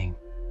whittling.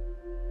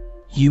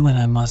 You and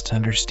I must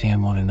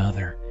understand one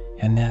another,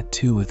 and that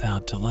too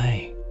without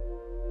delay.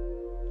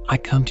 I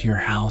come to your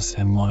house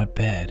and want a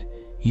bed.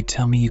 You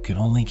tell me you can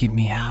only give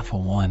me half a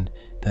one,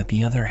 that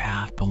the other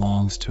half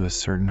belongs to a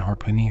certain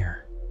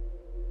harpooner.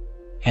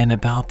 And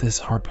about this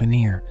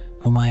harpooner,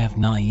 whom I have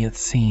not yet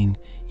seen,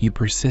 you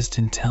persist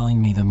in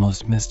telling me the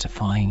most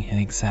mystifying and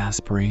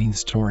exasperating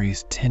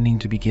stories, tending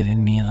to beget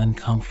in me an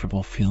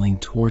uncomfortable feeling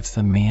towards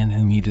the man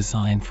whom you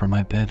designed for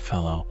my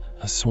bedfellow,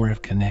 a sort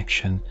of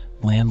connection,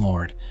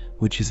 landlord,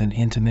 which is an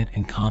intimate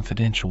and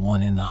confidential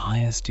one in the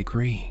highest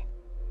degree.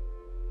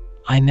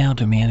 I now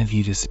demand of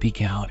you to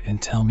speak out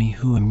and tell me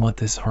who and what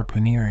this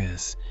harpooner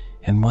is,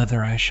 and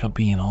whether I shall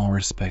be in all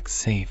respects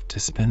safe to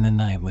spend the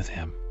night with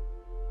him.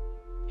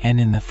 And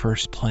in the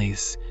first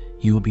place,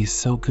 you will be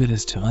so good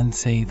as to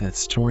unsay that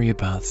story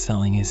about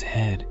selling his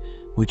head,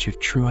 which if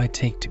true I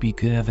take to be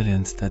good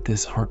evidence that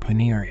this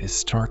harpooner is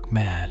stark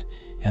mad,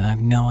 and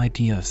I've no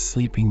idea of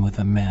sleeping with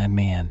a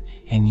madman,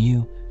 and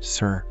you,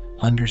 sir,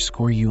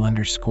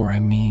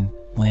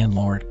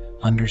 landlord,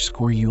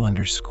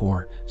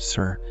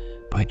 sir,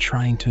 by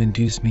trying to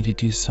induce me to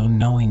do so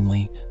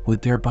knowingly,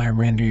 would thereby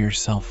render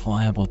yourself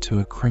liable to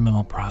a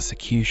criminal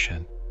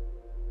prosecution.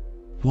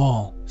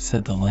 Wall,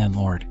 said the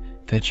landlord,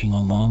 fetching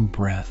a long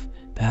breath,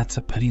 that's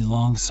a pretty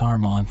long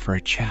sarmon for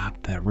a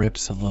chap that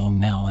rips a little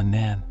now and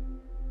then.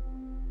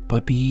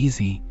 But be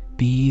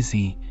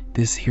easy,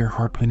 this here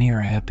harpooner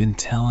I have been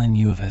telling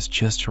you of has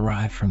just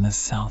arrived from the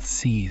South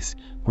Seas,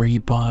 where he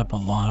bought up a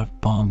lot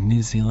of bombed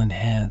New Zealand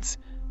heads,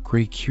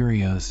 great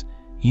curios,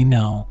 you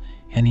know,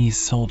 and he's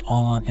sold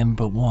all on him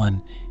but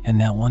one,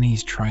 and that one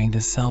he's trying to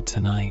sell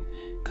tonight,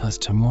 'cause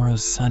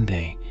tomorrow's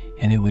Sunday,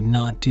 and it would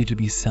not do to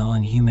be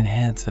selling human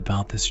heads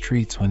about the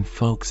streets when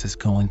folks is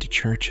going to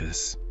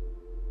churches.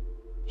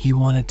 He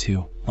wanted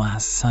to,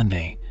 last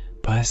Sunday,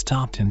 but I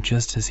stopped him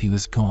just as he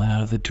was going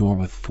out of the door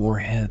with 4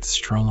 heads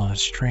strung on a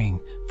string,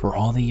 for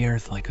all the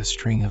earth like a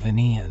string of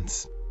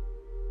Aeneans.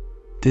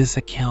 This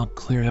account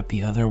cleared up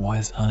the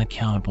otherwise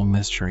unaccountable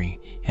mystery,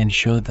 and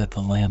showed that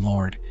the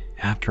landlord,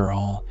 after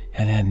all,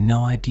 had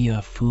no idea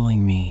of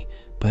fooling me,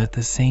 but at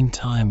the same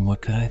time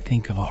what could I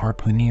think of a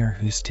harpooner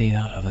who stayed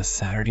out of a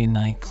Saturday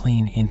night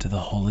clean into the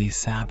Holy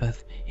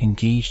Sabbath,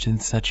 engaged in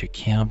such a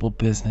cannibal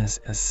business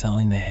as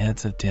selling the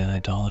heads of dead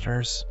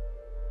idolaters?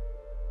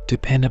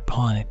 Depend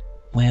upon it,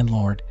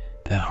 landlord,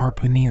 that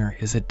harpooner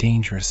is a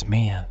dangerous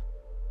man.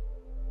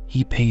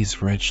 He pays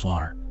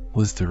reglar,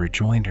 was the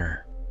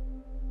rejoinder.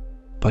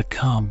 But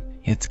come,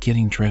 it's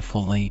getting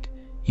dreadful late,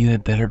 you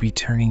had better be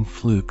turning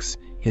flukes,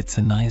 it's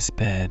a nice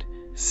bed,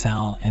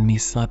 Sal and me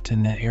slept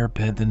in that air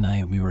bed the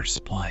night we were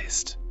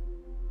spliced.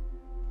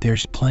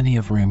 There's plenty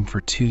of room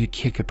for 2 to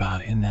kick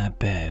about in that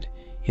bed,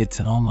 it's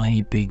an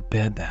almighty big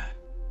bed that.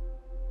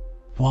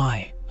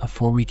 Why,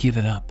 afore we give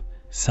it up,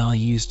 Sal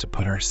used to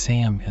put our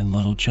Sam and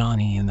little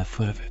Johnny in the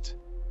foot of it.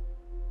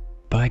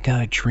 But I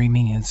got a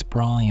dreaming and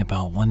sprawling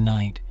about one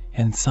night,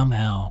 and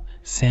somehow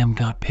Sam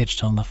got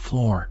pitched on the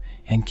floor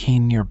and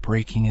came near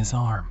breaking his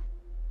arm.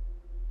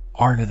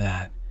 Arter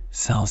that,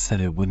 Sal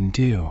said it wouldn't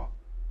do.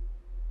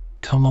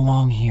 Come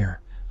along here,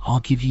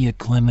 I'll give ye a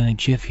glim in a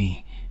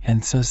jiffy,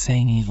 and so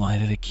saying he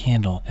lighted a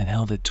candle and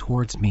held it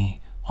towards me,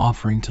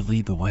 offering to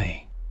lead the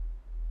way.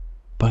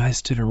 But I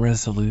stood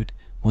irresolute,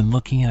 when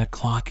looking at a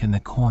clock in the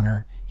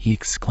corner, he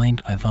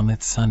exclaimed,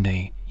 it's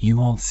Sunday, you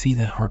won't see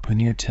that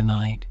harpooner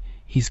tonight,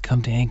 he's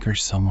come to anchor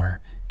somewhere,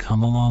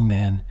 come along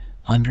then,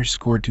 come,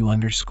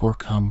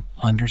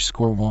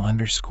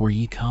 won't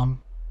ye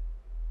come?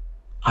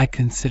 I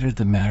considered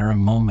the matter a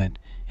moment,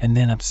 and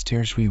then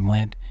upstairs we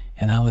went,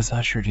 and I was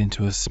ushered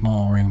into a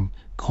small room,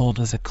 cold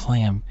as a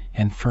clam,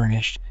 and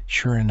furnished,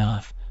 sure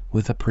enough,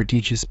 with a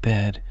prodigious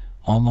bed,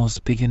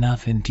 almost big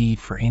enough indeed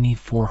for any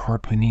 4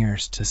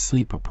 harpooneers to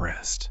sleep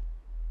abreast.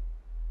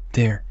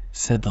 There,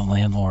 said the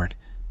landlord,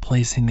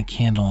 placing the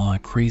candle on a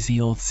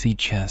crazy old sea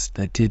chest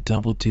that did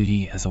double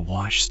duty as a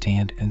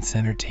washstand and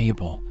center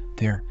table,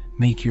 there,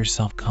 make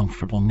yourself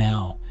comfortable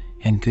now,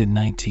 and good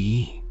night to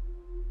ye.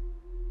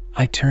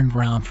 I turned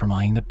round from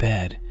eyeing the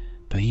bed,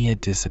 but he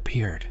had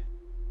disappeared.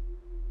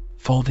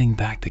 Folding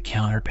back the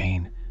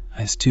counterpane,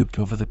 I stooped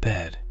over the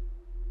bed.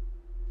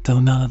 Though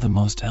none of the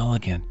most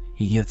elegant,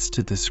 he yet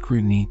stood the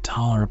scrutiny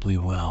tolerably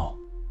well.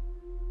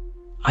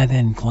 I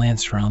then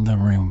glanced round the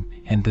room,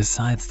 and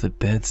besides the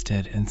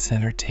bedstead and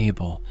center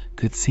table,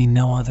 could see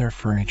no other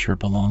furniture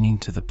belonging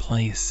to the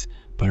place,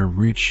 but a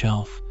rude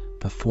shelf,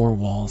 the 4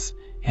 walls,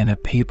 and a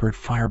papered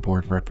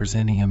fireboard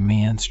representing a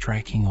man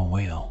striking a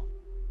whale.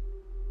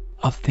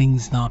 Of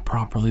things not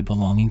properly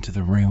belonging to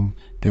the room,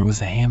 there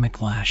was a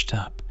hammock lashed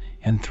up,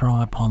 and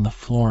thrown upon the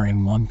floor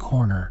in one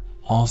corner,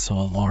 also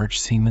a large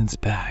seaman's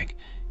bag,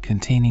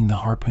 containing the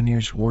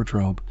harpooner's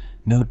wardrobe,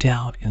 no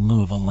doubt in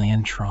lieu of a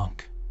land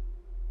trunk.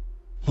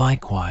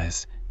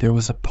 Likewise, there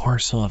was a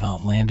parcel of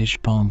outlandish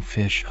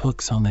bonefish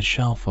hooks on the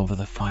shelf over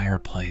the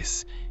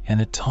fireplace, and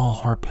a tall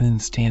harpoon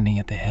standing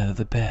at the head of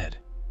the bed.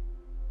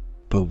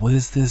 But what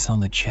is this on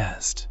the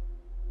chest?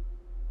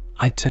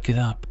 I took it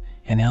up,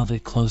 and held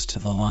it close to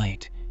the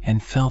light,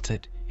 and felt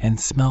it, and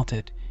smelt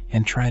it,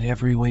 and tried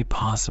every way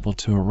possible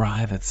to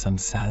arrive at some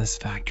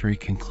satisfactory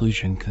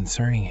conclusion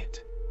concerning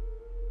it.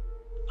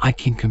 I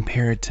can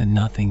compare it to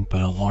nothing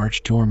but a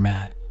large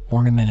doormat,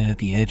 ornamented at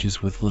the edges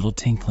with little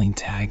tinkling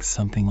tags,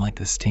 something like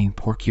the stained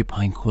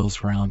porcupine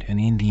quills round an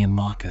Indian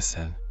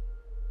moccasin.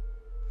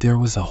 There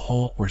was a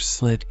hole or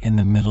slit in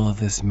the middle of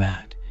this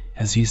mat,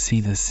 as you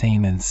see the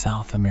same in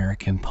South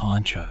American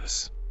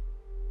ponchos.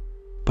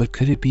 But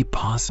could it be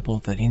possible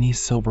that any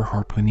sober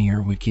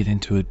harpooner would get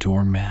into a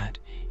doormat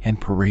and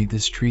parade the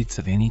streets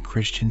of any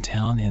Christian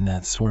town in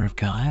that sort of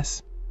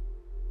guise?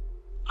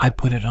 I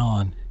put it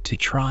on, to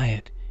try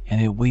it,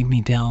 and it weighed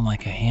me down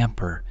like a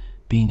hamper,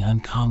 being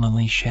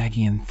uncommonly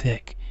shaggy and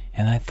thick,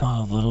 and I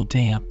thought a little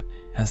damp,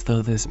 as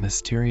though this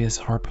mysterious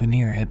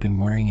harpooner had been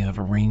wearing it of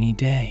a rainy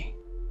day.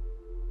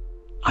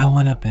 I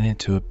went up in it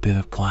to a bit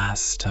of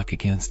glass stuck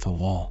against the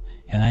wall,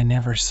 and I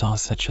never saw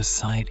such a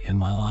sight in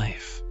my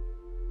life.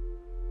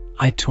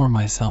 I tore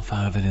myself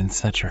out of it in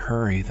such a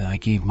hurry that I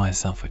gave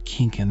myself a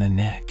kink in the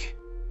neck.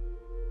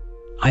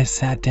 I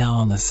sat down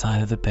on the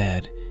side of the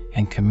bed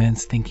and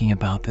commenced thinking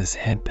about this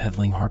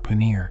head-peddling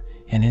harpooner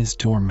and his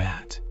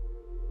doormat.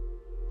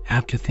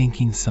 After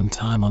thinking some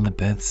time on the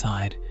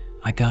bedside,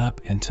 I got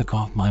up and took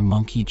off my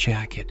monkey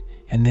jacket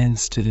and then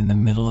stood in the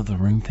middle of the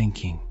room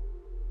thinking.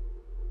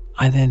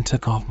 I then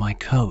took off my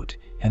coat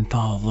and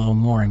thought a little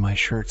more in my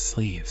shirt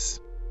sleeves.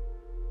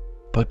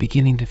 But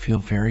beginning to feel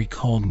very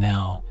cold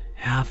now,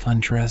 half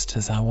undressed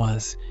as I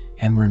was,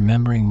 and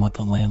remembering what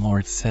the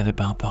landlord said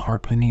about the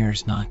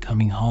harpooneers not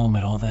coming home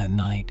at all that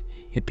night,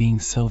 it being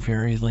so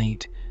very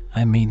late,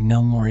 I made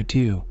no more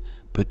ado,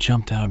 but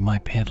jumped out of my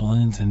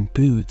pantaloons and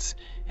boots,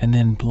 and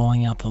then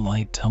blowing out the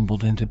light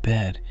tumbled into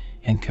bed,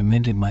 and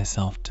commended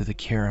myself to the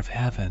care of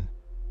heaven.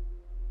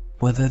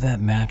 Whether that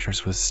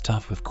mattress was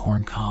stuffed with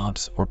corn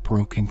cobs or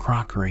broken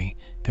crockery,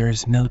 there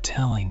is no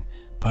telling,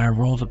 but I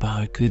rolled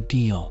about a good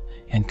deal,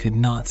 and could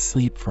not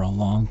sleep for a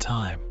long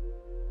time.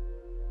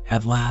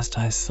 At last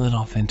I slid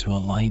off into a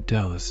light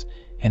doze,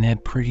 and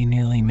had pretty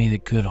nearly made a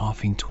good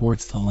offing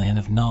towards the land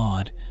of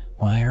Nod,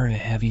 when I heard a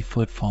heavy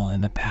footfall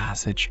in the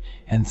passage,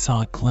 and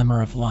saw a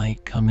glimmer of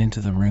light come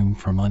into the room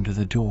from under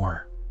the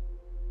door.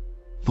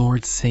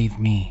 Lord save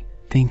me,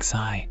 thinks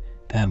I,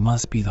 that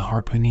must be the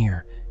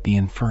harpooner, the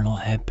infernal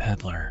head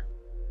peddler.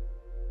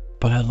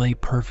 But I lay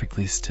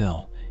perfectly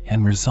still,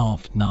 and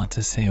resolved not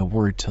to say a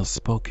word till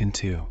spoken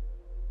to.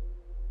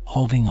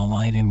 Holding a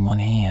light in one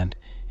hand,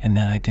 and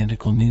that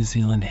identical New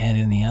Zealand head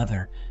in the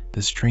other,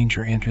 the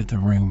stranger entered the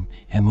room,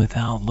 and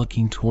without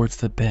looking towards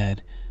the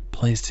bed,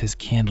 placed his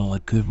candle a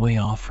good way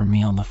off from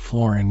me on the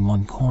floor in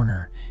one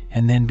corner,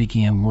 and then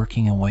began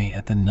working away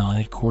at the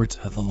knotted cords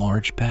of the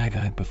large bag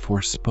I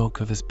before spoke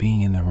of as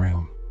being in the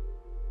room.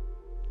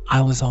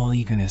 I was all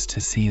eagerness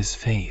to see his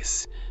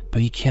face,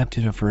 but he kept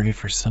it averted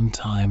for some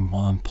time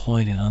while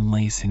employed in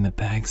unlacing the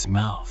bag's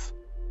mouth.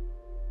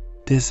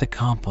 This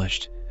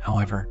accomplished,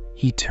 however,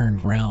 he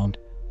turned round,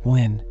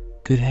 when,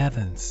 good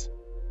heavens,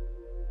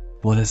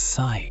 what a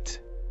sight!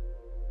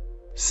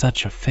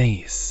 Such a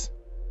face!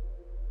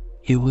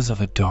 It was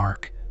of a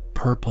dark,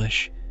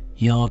 purplish,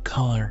 yellow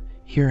color,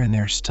 here and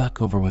there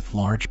stuck over with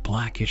large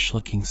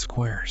blackish-looking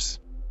squares.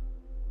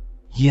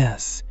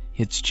 Yes,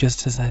 it's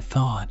just as I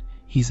thought.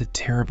 He's a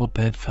terrible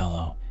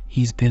bedfellow.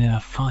 He's been in a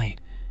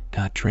fight,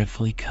 got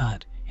dreadfully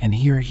cut, and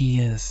here he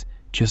is,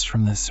 just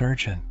from the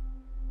surgeon.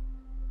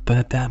 But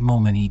at that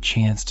moment he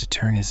chanced to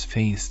turn his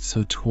face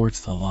so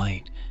towards the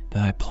light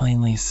that I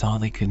plainly saw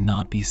they could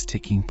not be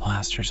sticking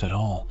plasters at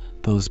all,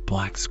 those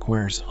black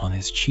squares on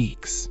his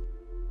cheeks.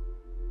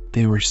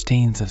 They were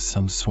stains of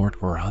some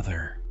sort or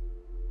other.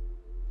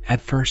 At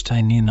first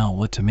I knew not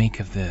what to make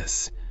of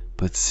this,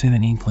 but soon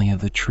an inkling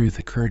of the truth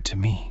occurred to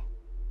me.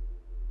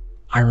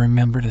 I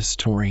remembered a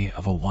story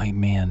of a white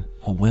man,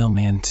 a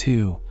whaleman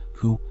too,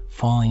 who,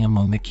 falling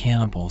among the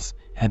cannibals,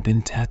 had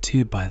been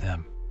tattooed by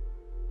them.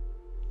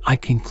 I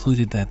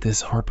concluded that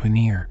this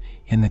harpooner,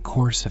 in the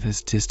course of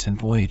his distant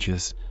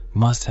voyages,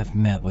 must have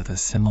met with a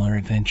similar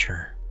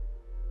adventure.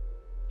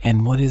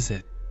 And what is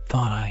it,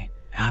 thought I,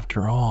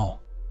 after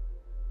all?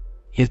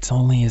 It's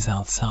only as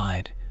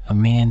outside, a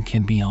man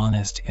can be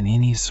honest in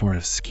any sort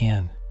of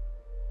skin.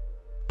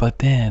 But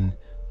then,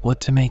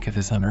 what to make of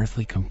his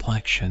unearthly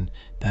complexion,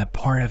 that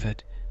part of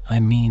it, I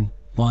mean,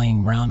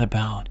 lying round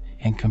about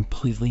and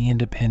completely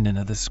independent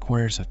of the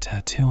squares of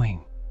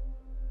tattooing?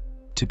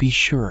 To be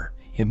sure,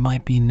 it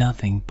might be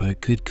nothing but a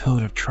good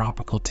coat of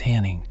tropical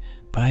tanning,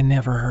 but I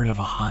never heard of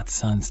a hot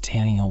sun's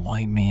tanning a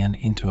white man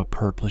into a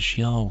purplish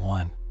yellow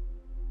one.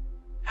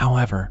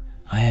 However,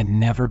 I had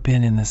never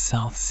been in the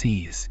South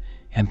Seas,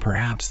 and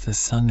perhaps the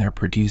sun there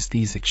produced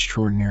these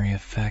extraordinary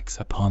effects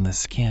upon the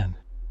skin.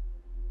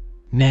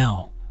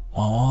 Now,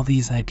 while all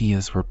these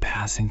ideas were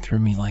passing through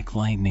me like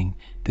lightning,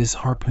 this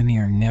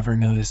harpooner never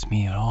noticed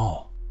me at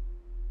all.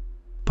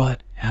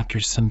 But, after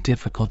some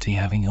difficulty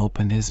having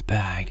opened his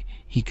bag,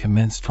 he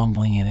commenced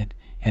fumbling in it,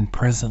 and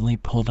presently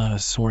pulled out a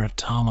sort of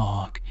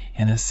tomahawk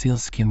and a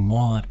sealskin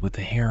wallet with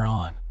the hair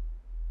on.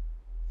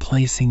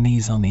 Placing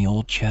these on the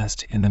old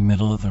chest in the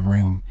middle of the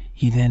room,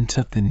 he then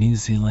took the New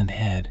Zealand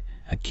head,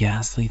 a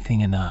ghastly thing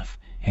enough,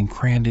 and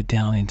crammed it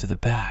down into the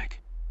bag.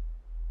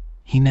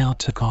 He now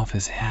took off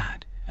his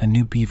hat, a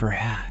new beaver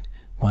hat,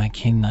 when I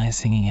came nigh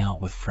singing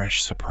out with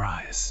fresh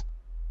surprise.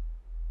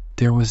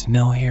 There was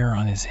no hair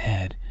on his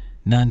head,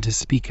 none to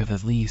speak of,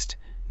 at least,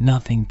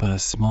 nothing but a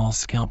small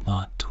scalp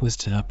knot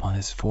twisted up on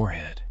his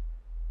forehead.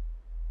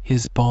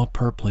 His bald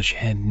purplish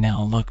head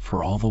now looked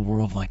for all the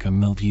world like a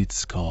mildewed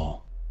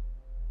skull.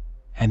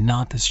 Had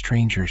not the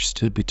stranger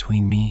stood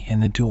between me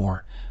and the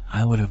door,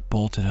 I would have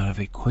bolted out of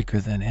it quicker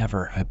than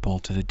ever I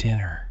bolted a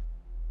dinner.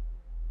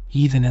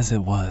 Even as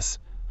it was,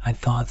 I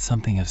thought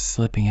something of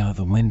slipping out of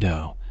the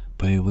window,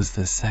 but it was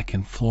the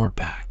second floor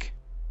back.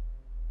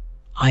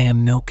 I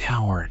am no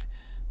coward,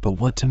 but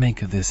what to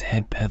make of this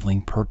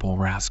head-peddling purple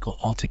rascal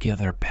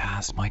altogether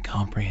passed my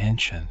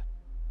comprehension.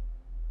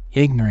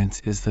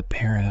 Ignorance is the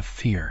parent of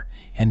fear,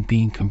 and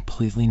being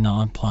completely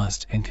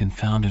nonplussed and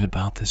confounded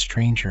about the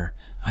stranger,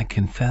 I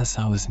confess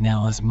I was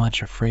now as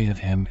much afraid of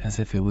him as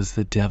if it was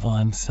the devil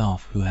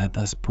himself who had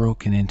thus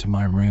broken into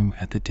my room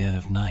at the dead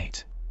of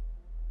night.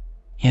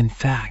 In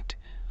fact,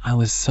 I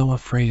was so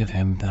afraid of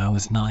him that I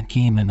was not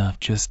game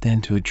enough just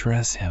then to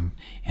address him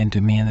and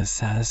demand a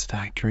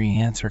satisfactory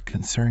answer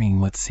concerning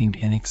what seemed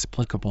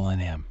inexplicable in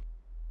him.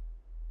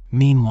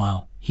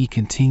 Meanwhile, he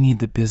continued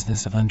the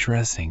business of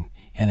undressing,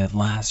 and at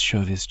last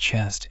showed his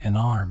chest and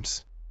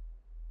arms.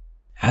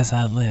 As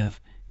I live,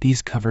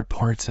 these covered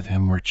parts of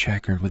him were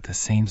checkered with the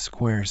same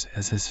squares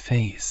as his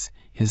face.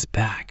 His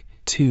back,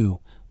 too,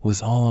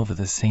 was all over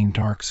the same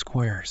dark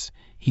squares.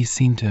 He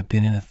seemed to have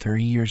been in a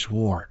 30 years'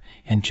 war,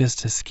 and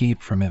just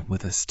escaped from it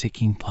with a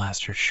sticking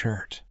plaster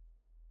shirt.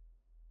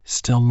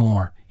 Still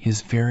more,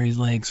 his very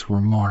legs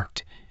were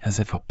marked, as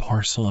if a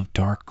parcel of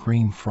dark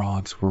green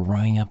frogs were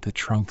running up the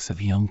trunks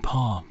of young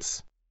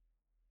palms.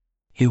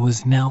 It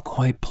was now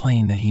quite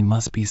plain that he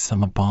must be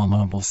some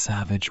abominable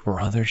savage or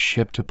other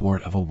shipped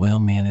aboard of a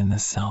whaleman in the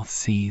South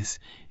Seas,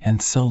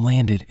 and so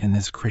landed in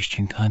this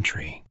Christian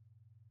country.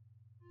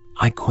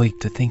 I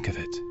quaked to think of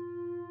it.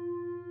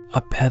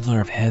 A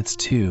peddler of heads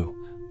too,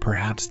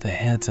 perhaps the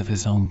heads of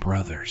his own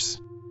brothers.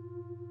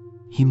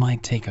 He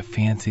might take a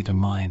fancy to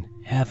mine,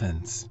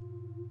 heavens!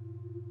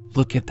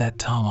 Look at that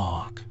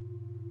tomahawk!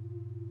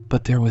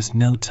 But there was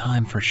no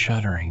time for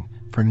shuddering,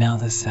 for now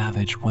the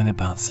savage went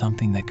about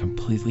something that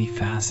completely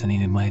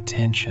fascinated my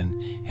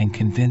attention and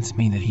convinced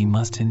me that he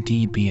must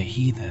indeed be a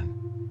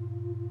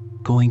heathen.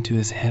 Going to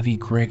his heavy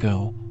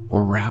grego,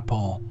 or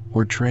rapal,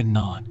 or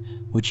dreadnought,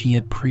 which he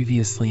had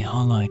previously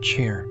hung on a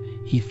chair,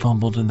 he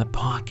fumbled in the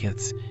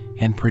pockets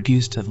and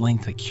produced at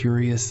length a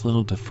curious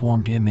little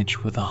deformed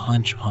image with a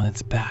hunch on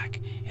its back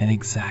and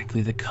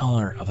exactly the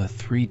color of a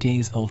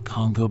 3-days-old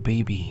Congo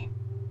baby.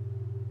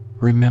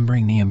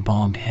 Remembering the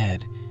embalmed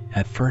head,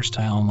 at first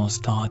I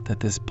almost thought that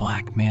this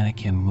black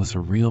mannequin was a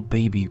real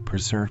baby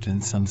preserved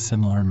in some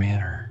similar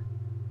manner.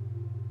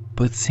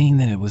 But seeing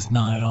that it was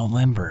not at all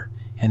limber,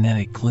 and that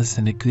it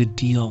glistened a good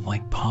deal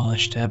like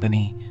polished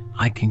ebony,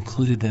 I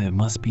concluded that it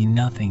must be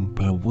nothing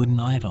but a wooden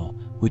idol,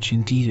 which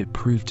indeed it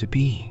proved to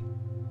be.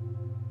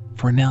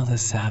 For now the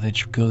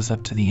savage goes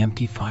up to the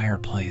empty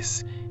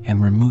fireplace,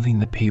 and removing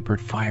the papered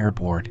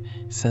fireboard,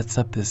 sets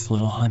up this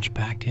little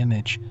hunchbacked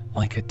image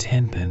like a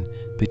tenpin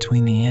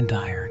between the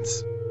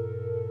andirons.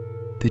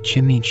 The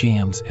chimney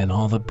jambs and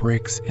all the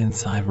bricks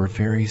inside were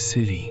very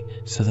sooty,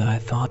 so that I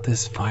thought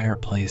this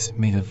fireplace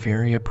made a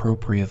very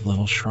appropriate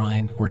little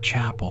shrine or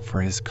chapel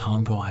for his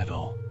Congo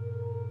idol.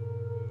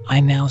 I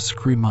now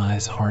screwed my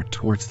eyes hard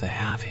towards the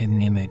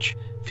half-hidden image,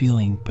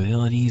 feeling but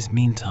ill at ease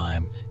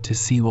meantime to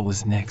see what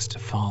was next to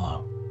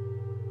follow.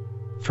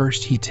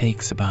 First he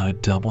takes about a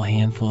double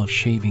handful of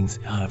shavings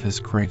out of his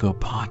grego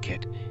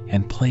pocket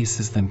and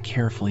places them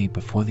carefully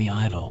before the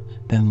idol,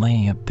 then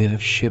laying a bit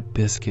of ship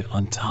biscuit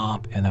on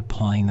top and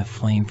applying the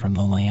flame from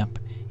the lamp,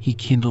 he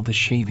kindled the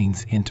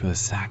shavings into a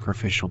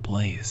sacrificial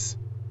blaze.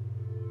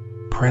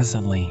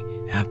 Presently,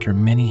 after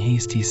many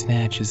hasty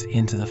snatches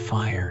into the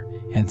fire,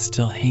 and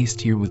still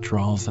hastier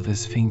withdrawals of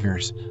his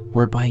fingers,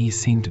 whereby he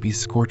seemed to be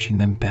scorching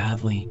them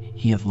badly,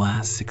 he at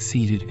last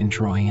succeeded in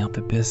drawing out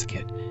the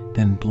biscuit.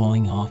 Then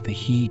blowing off the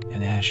heat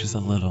and ashes a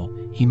little,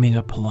 he made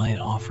a polite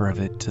offer of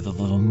it to the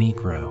little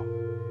Negro.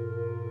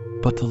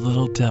 But the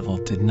little devil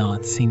did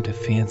not seem to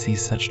fancy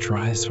such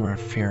dry sort of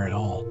fare at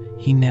all.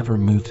 He never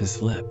moved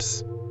his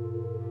lips.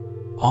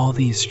 All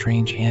these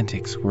strange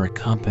antics were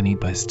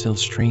accompanied by still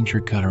stranger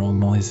guttural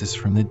noises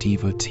from the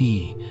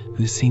devotee,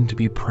 who seemed to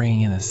be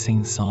praying in a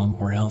sing-song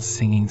or else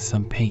singing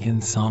some pagan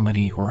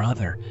psalmody or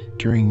other,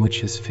 during which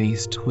his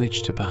face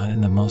twitched about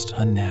in the most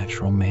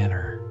unnatural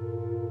manner.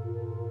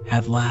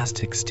 At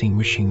last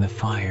extinguishing the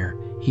fire,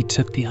 he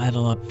took the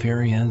idol up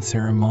very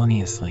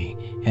unceremoniously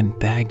and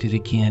bagged it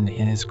again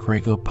in his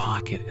grego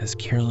pocket as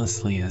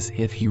carelessly as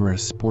if he were a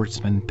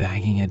sportsman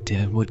bagging a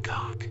dead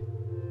woodcock.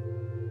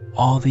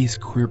 All these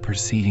queer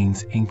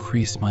proceedings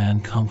increased my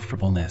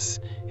uncomfortableness,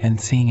 and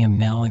seeing him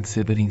now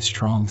exhibiting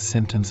strong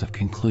symptoms of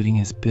concluding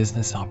his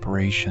business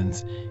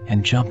operations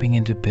and jumping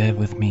into bed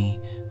with me,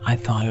 I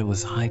thought it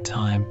was high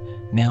time,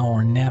 now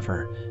or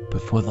never,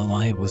 before the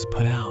light was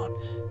put out,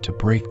 to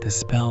break the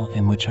spell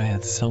in which I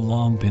had so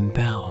long been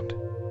bound.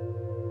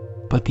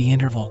 But the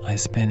interval I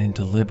spent in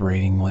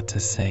deliberating what to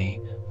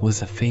say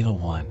was a fatal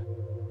one.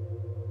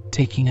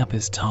 Taking up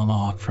his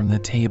tomahawk from the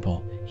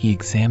table, he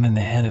examined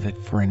the head of it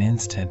for an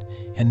instant,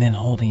 and then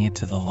holding it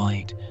to the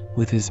light,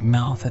 with his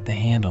mouth at the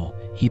handle,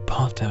 he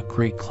puffed out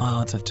great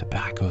clouds of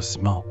tobacco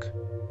smoke.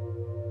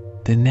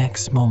 The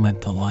next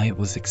moment the light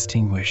was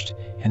extinguished,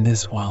 and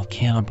this wild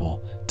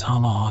cannibal,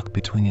 tomahawk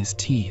between his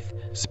teeth,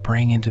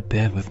 sprang into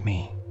bed with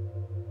me.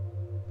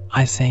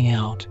 I sang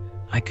out,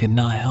 I could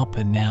not help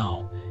it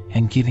now,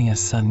 and giving a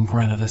sudden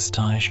grunt of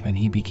astonishment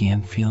he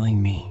began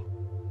feeling me.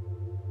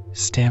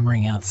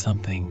 Stammering out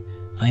something,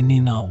 I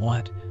knew not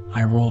what,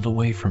 I rolled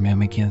away from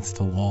him against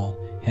the wall,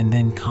 and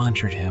then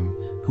conjured him,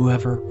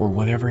 whoever or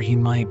whatever he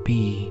might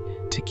be,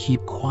 to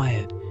keep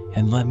quiet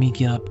and let me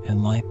get up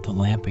and light the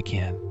lamp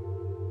again.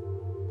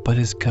 But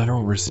his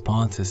guttural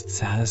responses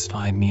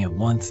satisfied me at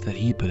once that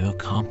he but ill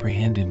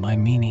comprehended my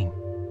meaning.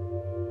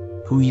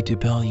 "Who ye to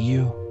bell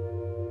you?"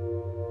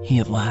 he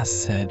at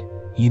last said.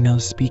 "You no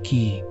speak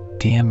ye,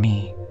 damn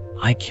me,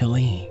 I kill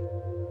ye."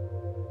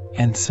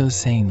 And so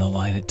saying, the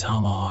lighted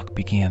tomahawk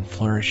began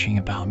flourishing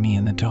about me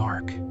in the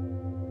dark.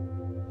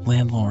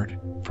 "Landlord,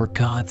 for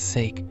God's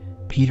sake,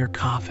 Peter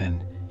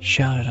Coffin,"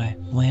 shouted I.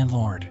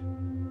 "Landlord,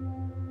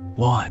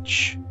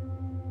 watch.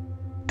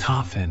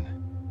 Coffin,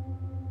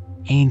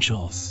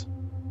 angels,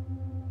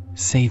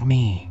 save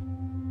me.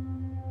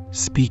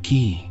 Speak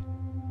ye.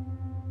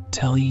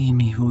 Tell ye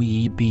me who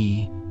ye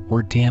be,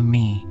 or damn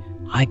me,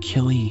 I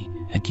kill ye,"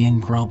 again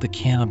growled the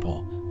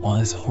cannibal, while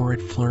his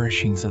horrid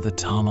flourishings of the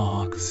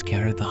tomahawk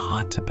scattered the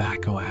hot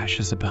tobacco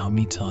ashes about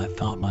me till I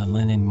thought my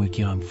linen would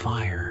get on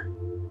fire.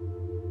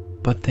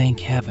 But thank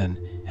heaven,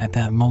 at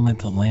that moment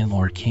the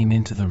landlord came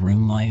into the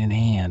room, light in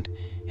hand,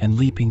 and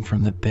leaping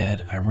from the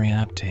bed I ran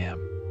up to him.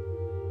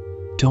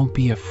 "Don't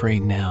be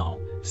afraid now,"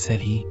 said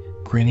he,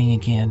 grinning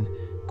again.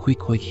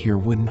 "Queequeg here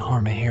wouldn't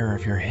harm a hair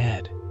of your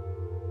head."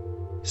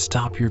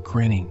 "Stop your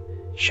grinning,"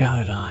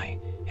 shouted I,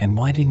 "and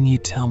why didn't you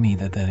tell me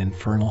that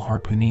infernal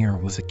harpooner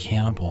was a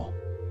cannibal?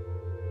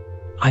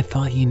 I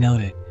thought ye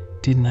knowed it.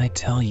 Didn't I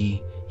tell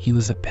ye he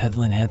was a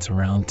peddlin' heads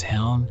around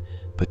town,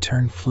 but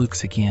turn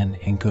flukes again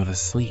and go to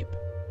sleep?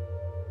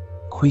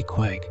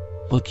 Queequeg,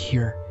 look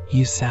here,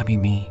 you sabby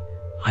me,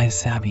 I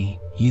sabby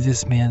you.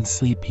 This man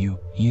sleep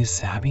you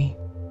sabby?"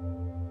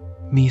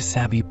 "Me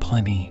sabby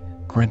plenty,"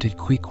 grunted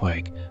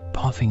Queequeg,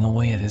 puffing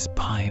away at his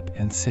pipe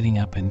and sitting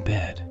up in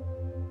bed.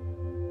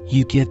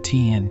 "You get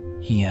tea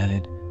in," he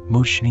added,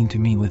 motioning to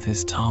me with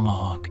his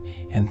tomahawk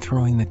and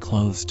throwing the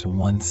clothes to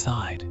one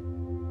side.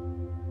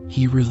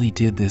 He really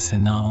did this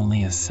in not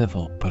only a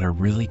civil but a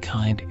really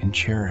kind and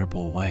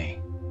charitable way.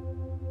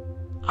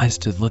 I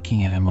stood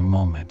looking at him a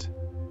moment.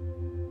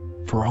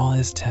 For all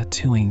his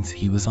tattooings,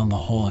 he was on the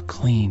whole a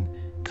clean,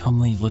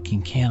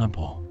 comely-looking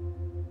cannibal.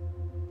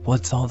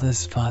 "What's all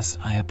this fuss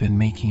I have been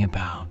making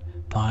about?"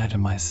 thought I to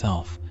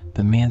myself.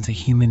 "The man's a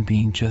human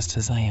being just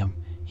as I am.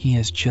 He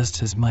has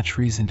just as much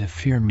reason to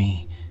fear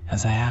me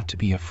as I have to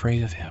be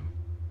afraid of him.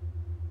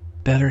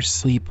 Better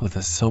sleep with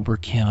a sober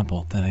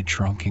cannibal than a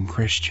drunken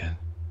Christian."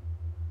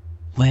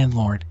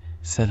 "Landlord,"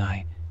 said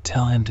I,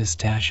 "tell him to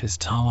stash his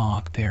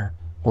tomahawk there,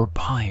 or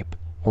pipe,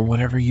 or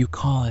whatever you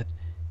call it.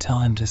 Tell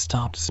him to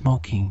stop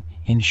smoking,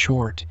 in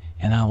short,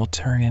 and I will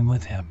turn in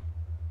with him.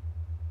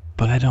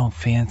 But I don't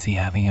fancy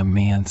having a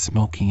man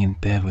smoking in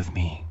bed with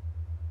me.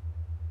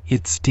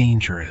 It's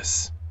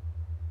dangerous.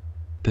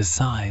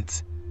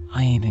 Besides,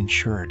 I ain't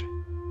insured."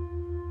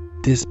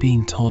 This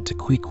being told to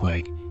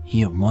Queequeg,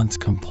 he at once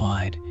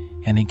complied,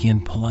 and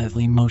again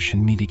politely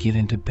motioned me to get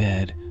into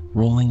bed,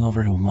 rolling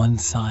over to one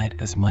side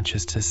as much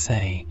as to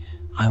say,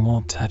 "I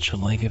won't touch a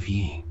leg of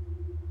ye."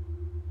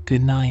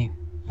 "Good night,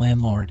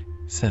 landlord,"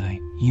 said I.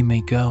 "You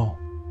may go."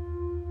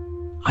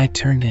 I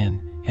turned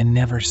in, and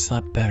never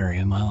slept better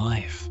in my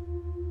life.